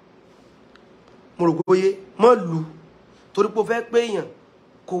mo rò bóyé mọ́ lu torí pé ó fẹ́ pé èèyàn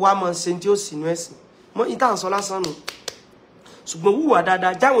kó wá mọ́ ṣe tí ó sínú ẹ̀sìn mọ́ ìta ń sọ lásán nù ṣùgbọ́n wùwà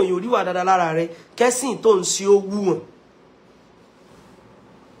dáadáa jáwọn èèyàn oríwà dáadáa lára rẹ kẹ́sìn tó ń ṣe ó wù wọ́n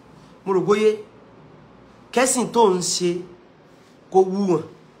mo rò bóyé kẹ́sìn tó ń ṣe kó wù wọ́n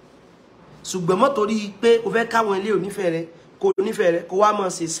ṣùgbọ́n mọ́ torí pé o fẹ́ káwọn ilé onífẹ̀ẹ́ rẹ kó wá mọ́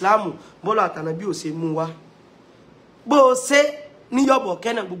ṣe Islam bọ́lá àtànà bí ò ṣe mú wá bó o ṣe níyọ̀bọ̀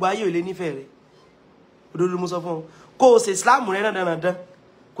kẹ́nà gbogbo ayé ò lè nífẹ̀ẹ́ rẹ òdodo mo sọ fún ọ kó o ṣe Islam rẹ náà dandan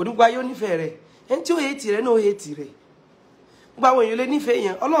kò ní gbogbo ayé ò nífẹ̀ẹ́ rẹ ẹni tí ó hate rẹ náà ó hate rẹ gbogbo àwọn èèyàn lè nífẹ̀ẹ́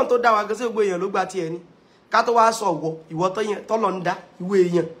èèyàn Ọlọ́run tó dá wa gẹ́sẹ́ gbogbo èèyàn ló gba tiẹ̀ ni ká tó wá sọ ìwọ tọ́lọ̀ ń dá ìwé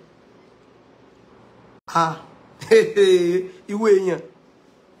èèyàn ìwé èèyàn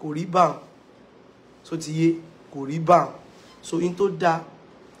kò rí báwọn so ti yé kò rí báwọn so in tó dáa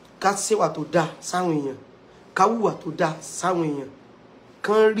ká ṣèwà tó dáa sáwọn èèyàn ká wùwà tó dáa sáwọn èèyàn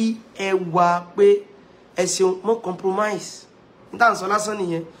kàn rí ẹwà pé ẹ̀sìn mọ́ compromise níta ń sọ lásán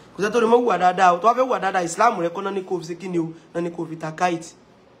nìyẹn kò sẹ́ tó lè mọ́ wùwà dáadáa tó wá fẹ́ wùwà dáadáa Islam rẹ kọ́ náà ní kò fi ṣe kí ni o náà ní kò fi ta káìtì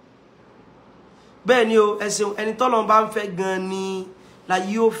bẹ́ẹ̀ ni o ẹ̀sìn ẹni tọ́lọ́run bá ń fẹ́ gan ni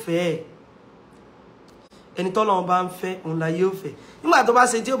láyé ò fẹ́ ẹni tọ́lọ́run bá ń fẹ́ òun láyé ò fẹ́ nígbà tó bá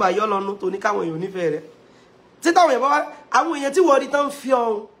ṣe tí ó bá yọ́ lọ́nu tó ní káwọn èèyàn nífẹ̀ẹ́ rẹ̀ tí táwọn èèyàn bá wá àwọn èèyàn tí wọ́n rí tán fi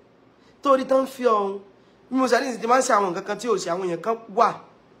ọ̀hún tó rí tán fi ọ̀hún bí mo ṣàlìyàn ti máa ń ṣe àwọn nǹkan kan tí ò ṣe àwọn èèyàn kan wà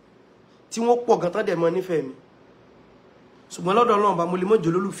tí wọ́n pọ̀ gan tán dẹ̀ mọ́ nífẹ̀ẹ́ mi ṣùgbọ́n lọ́dọ̀ Ọlọ́run bá mo lè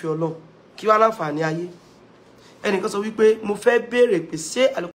mọ́jọ́ lólùfẹ́ Ọlọ́run kí wá láǹfààní ayé ẹnìkan sọ wípé mo fẹ́ béèrè pé ṣé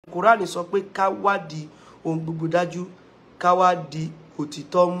Al-Qur'ani sọ pé ká wádìí ohun gbogbo dájú ká wádìí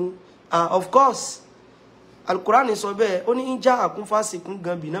òtítọ́ mú of course Al-Qur'ani sọ bẹ́ẹ̀ ó ní ìjà àkúnfàṣekún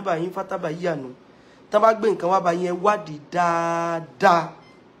gan bì náà bá yín fátàbà yí àná tá bá gbé nǹkan wá bá yín ẹ wádìí dáadáa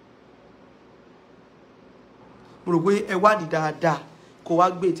mo rò pé ẹ wádìí dáadáa kó wá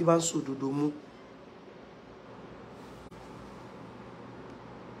gbé tí bá ń sòdodo mú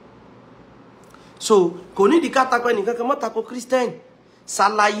so kò ní ìdíkà takọ ẹnìkan kan mọ́ takọ Christian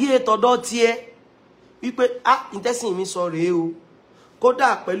ṣàlàyé tọ̀dọ̀ tiẹ̀ wípé ìtẹ́sìn mi sọ rèé o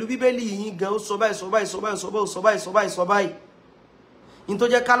kódà pẹ̀lú bíbélì yìí gan ó sọ báyìí sọ báyìí sọ báyìí sọ báyìí sọ báyìí sọ báyìí sọ báyìí in tó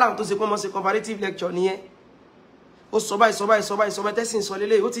jẹ́ kálàm tó ṣe pé wọ́n ṣe comparative lecture nìyẹn ó sọ báyìí sọ báyìí sọ báyìí sọ báyìí tẹ́sìn sọ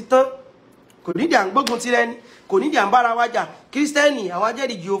lélẹ̀ ó ti tán kò nídìí à ń gbógun tirẹ̀ ni kò nídìí à ń bára wájà kírísítẹ́nì àwọn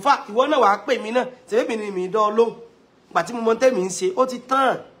ajẹ́rìí jehova ìwọ náà wàá pè mí náà tẹ̀wébì ni mi dán lóhùn gbà tí mo mọ tẹ́mi ń ṣe ó ti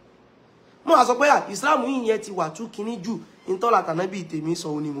tán mo wá sọ pé ìsìláàmù yìí yẹn ti wà tú kinní jù ìtọ́lá tàná bíi tèmi sọ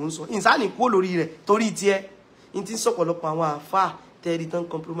òun ni mò ń sọ ìsáàní kúrò lórí rẹ̀ torí tiẹ̀ ní ti ń sọ̀pọ̀lọpọ̀ àwọn àáfàá tẹ́ẹ̀rí tán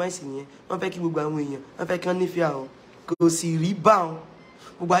compromise nìyẹn wọ́n fẹ́ kí gbogbo àwọn èèyàn wọ́n fẹ́ kí wọ́n nífẹ̀ẹ́ àwọn kò sì rí bá wọn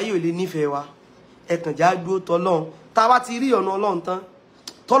gbogbo ayé ò lè nífẹ̀ẹ́ wa ẹ̀kàn já dúró tọ́lọ́run tá a bá ti rí ọ̀nà Ọlọ́run tán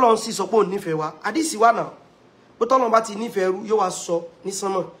tọ́lọ́run sì sọ pé òun nífẹ̀ẹ́ wa àdìsí wà náà pé tọ́lọ́run bá ti nífẹ̀ẹ́ rú yóò wá sọ ní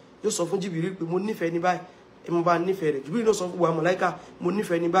sánmọ̀ yóò sọ fún Jìbìrìlù pé mo nífẹ̀ẹ́ ní báyìí ẹ mọ bá nífẹ̀ẹ́ rẹ̀ Jìbìrìlù ló sọ fún gbogbo àwọn màláíkà mo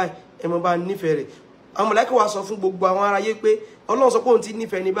nífẹ̀ẹ́ ní báyìí ẹ mọ bá nífẹ̀ẹ́ rẹ̀ àwọn màláíkà wá sọ fún gbogbo àwọn aráyé pé Ọlọ́run sọ pé òun ti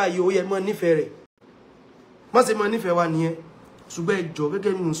nífẹ̀ẹ́ ní báyìí ó yẹ mọ nífẹ̀ẹ́ rẹ̀ má ṣe mọ nífẹ̀ẹ́ wa nìyẹn ṣùgbọ́n ẹ jọ̀ọ́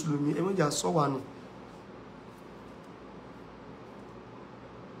gẹ́gẹ́ bí mùsùlùmí ẹ má jà sọ wà nù.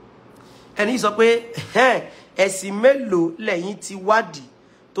 ẹni sọ pé ẹ̀sìn mélòó lẹ́yìn ti wádìí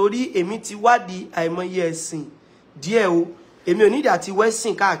torí èmi ti wádìí àìmọye ẹ̀sìn díẹ̀ o èmi ò nídìí àti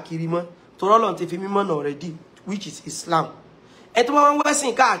wẹ́sìn káàkiri mọ́ torí Ọlọ́run ti fi mí mọ̀nà already which is Islam ẹ tó bá wọn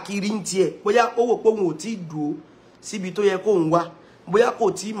wẹ́sìn káàkiri ń tiẹ̀ bóyá ó wò pé òun ò tí ì dúró síbi tó yẹ kóun wá bóyá kò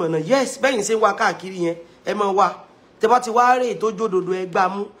tí ì mọ̀nà yes bẹ́yìn ṣe ń wá káàkiri yẹn ẹ mọ̀ wá tẹ bá ti wá rí ìtójódodo ẹgbàá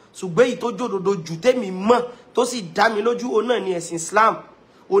mú ṣùgbọ́n ìtójódodo jù tẹ́mi mọ̀ tó sì dá mi lójú òun náà ni ẹ̀sìn Islam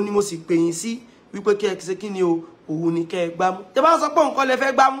ó ní mo sì pè yín sí wípé kí ẹ ṣe kí ni o òun ni kẹ́ ẹ gbá mú tẹ bá sọ pé nǹkan lẹ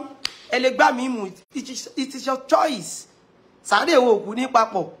fẹ́ gbá mú ẹ lè gbá mi mú it is your choice sáré wo òkú ní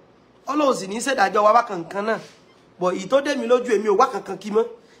papọ̀ Ọlọ́run sì ní ṣèdájọ́ wa wá kankan náà bọ̀ èyí tó dé mi lójú èmi ò wá kankan kí mọ́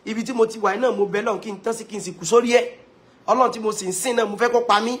ibi tí mo ti wà náà mo bẹ lọ́run kí n tán sí kí n sì kú sórí ẹ̀ Ọlọ́run tí mo sì ń sìn náà mo fẹ́ kó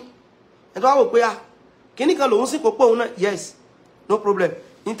pa mí ẹ̀ tó wá wò pé kíní kan lòun sì kó pé òun náà yes no problem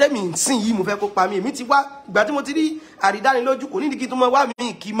ní tẹ́mi ń sìn yìí mo fẹ́ kó pa mí èmi ti wá ìgbà tí mo ti rí àrídánilójú kò nídìí kí tó mọ wá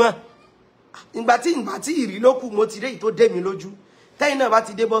mi kí mọ́ ìgbà tí ìrí ló kù mo ti rí èyí tó dé mi lójú tẹ́yìn náà bá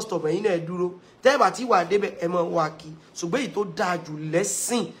ti dé bus stop ẹ̀yin náà dúró tẹ́yìn bá ti wà débẹ̀ ẹ mọ̀ wá kí ṣùgbọ́n èyí tó dáa jù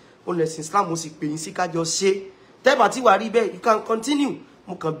lẹ́sìn òun lẹ̀sìn Islam mo sì pè yín sí kájọ ṣe tẹ́yìn bá ti wà rí bẹ́ẹ̀ you can continue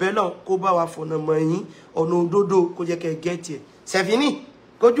mo kàn bẹ́ẹ̀ lọ́n kó bá wa fọ̀nà mọ̀ yín ọ̀nà òdodo kó jẹ́ kẹ́ gẹ́ẹ̀tì ẹ̀ sẹ̀fínì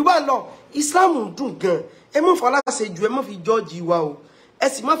kò jù bá lọ Islam dùn gan ẹ má fọláṣe jù ẹ má fi jọ́ọ̀jì wa o ẹ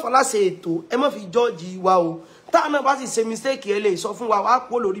sì má fọláṣe ètò ẹ má fi jọ́ọ̀jì wa o táwọn náà bá sì ṣe mistake ẹ lè sọ fún wa wá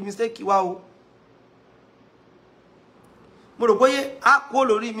kó lórí mistake wa o mo rò pé á kó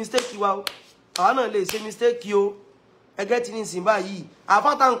lórí mistake wa o àwa náà lè ṣe mistake o ẹgẹ́ ti ní ìsìn báyìí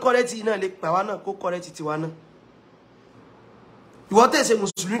àfáàtà ń kọ́rẹ́tì náà lè pè wá náà kó kọ́rẹ́tì tiwa náà ìwọ tẹ̀sẹ̀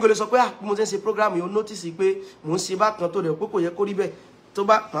mùsùlùmí kò lè sọ pé bí mo ti ń ṣe program yìí ó nọ́tìsì pé mò ń ṣe bákan tó rẹ̀ pé kò yẹ kó rí bẹ́ẹ̀ tó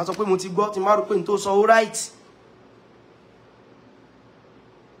bá máa sọ pé mo ti gbọ́ ti má rò pé n tó sọ ó right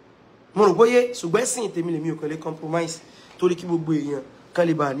mo rò bóyé ṣùgbọ́n ẹ̀sìn tèmi lèmi ò kàn lè compromise torí kí gbogbo èèyàn kan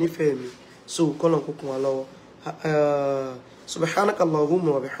lè bá nífẹ̀ẹ́ mi so kọ́nà kókun wa lọ́wọ́ subhanaka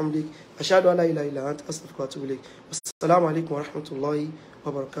allahumma wa bihamdik ashhadu an la ilaha illa anta astaghfiruka wa atubu ilayk assalamu alaikum wa rahmatullahi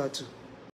wa barakatuh.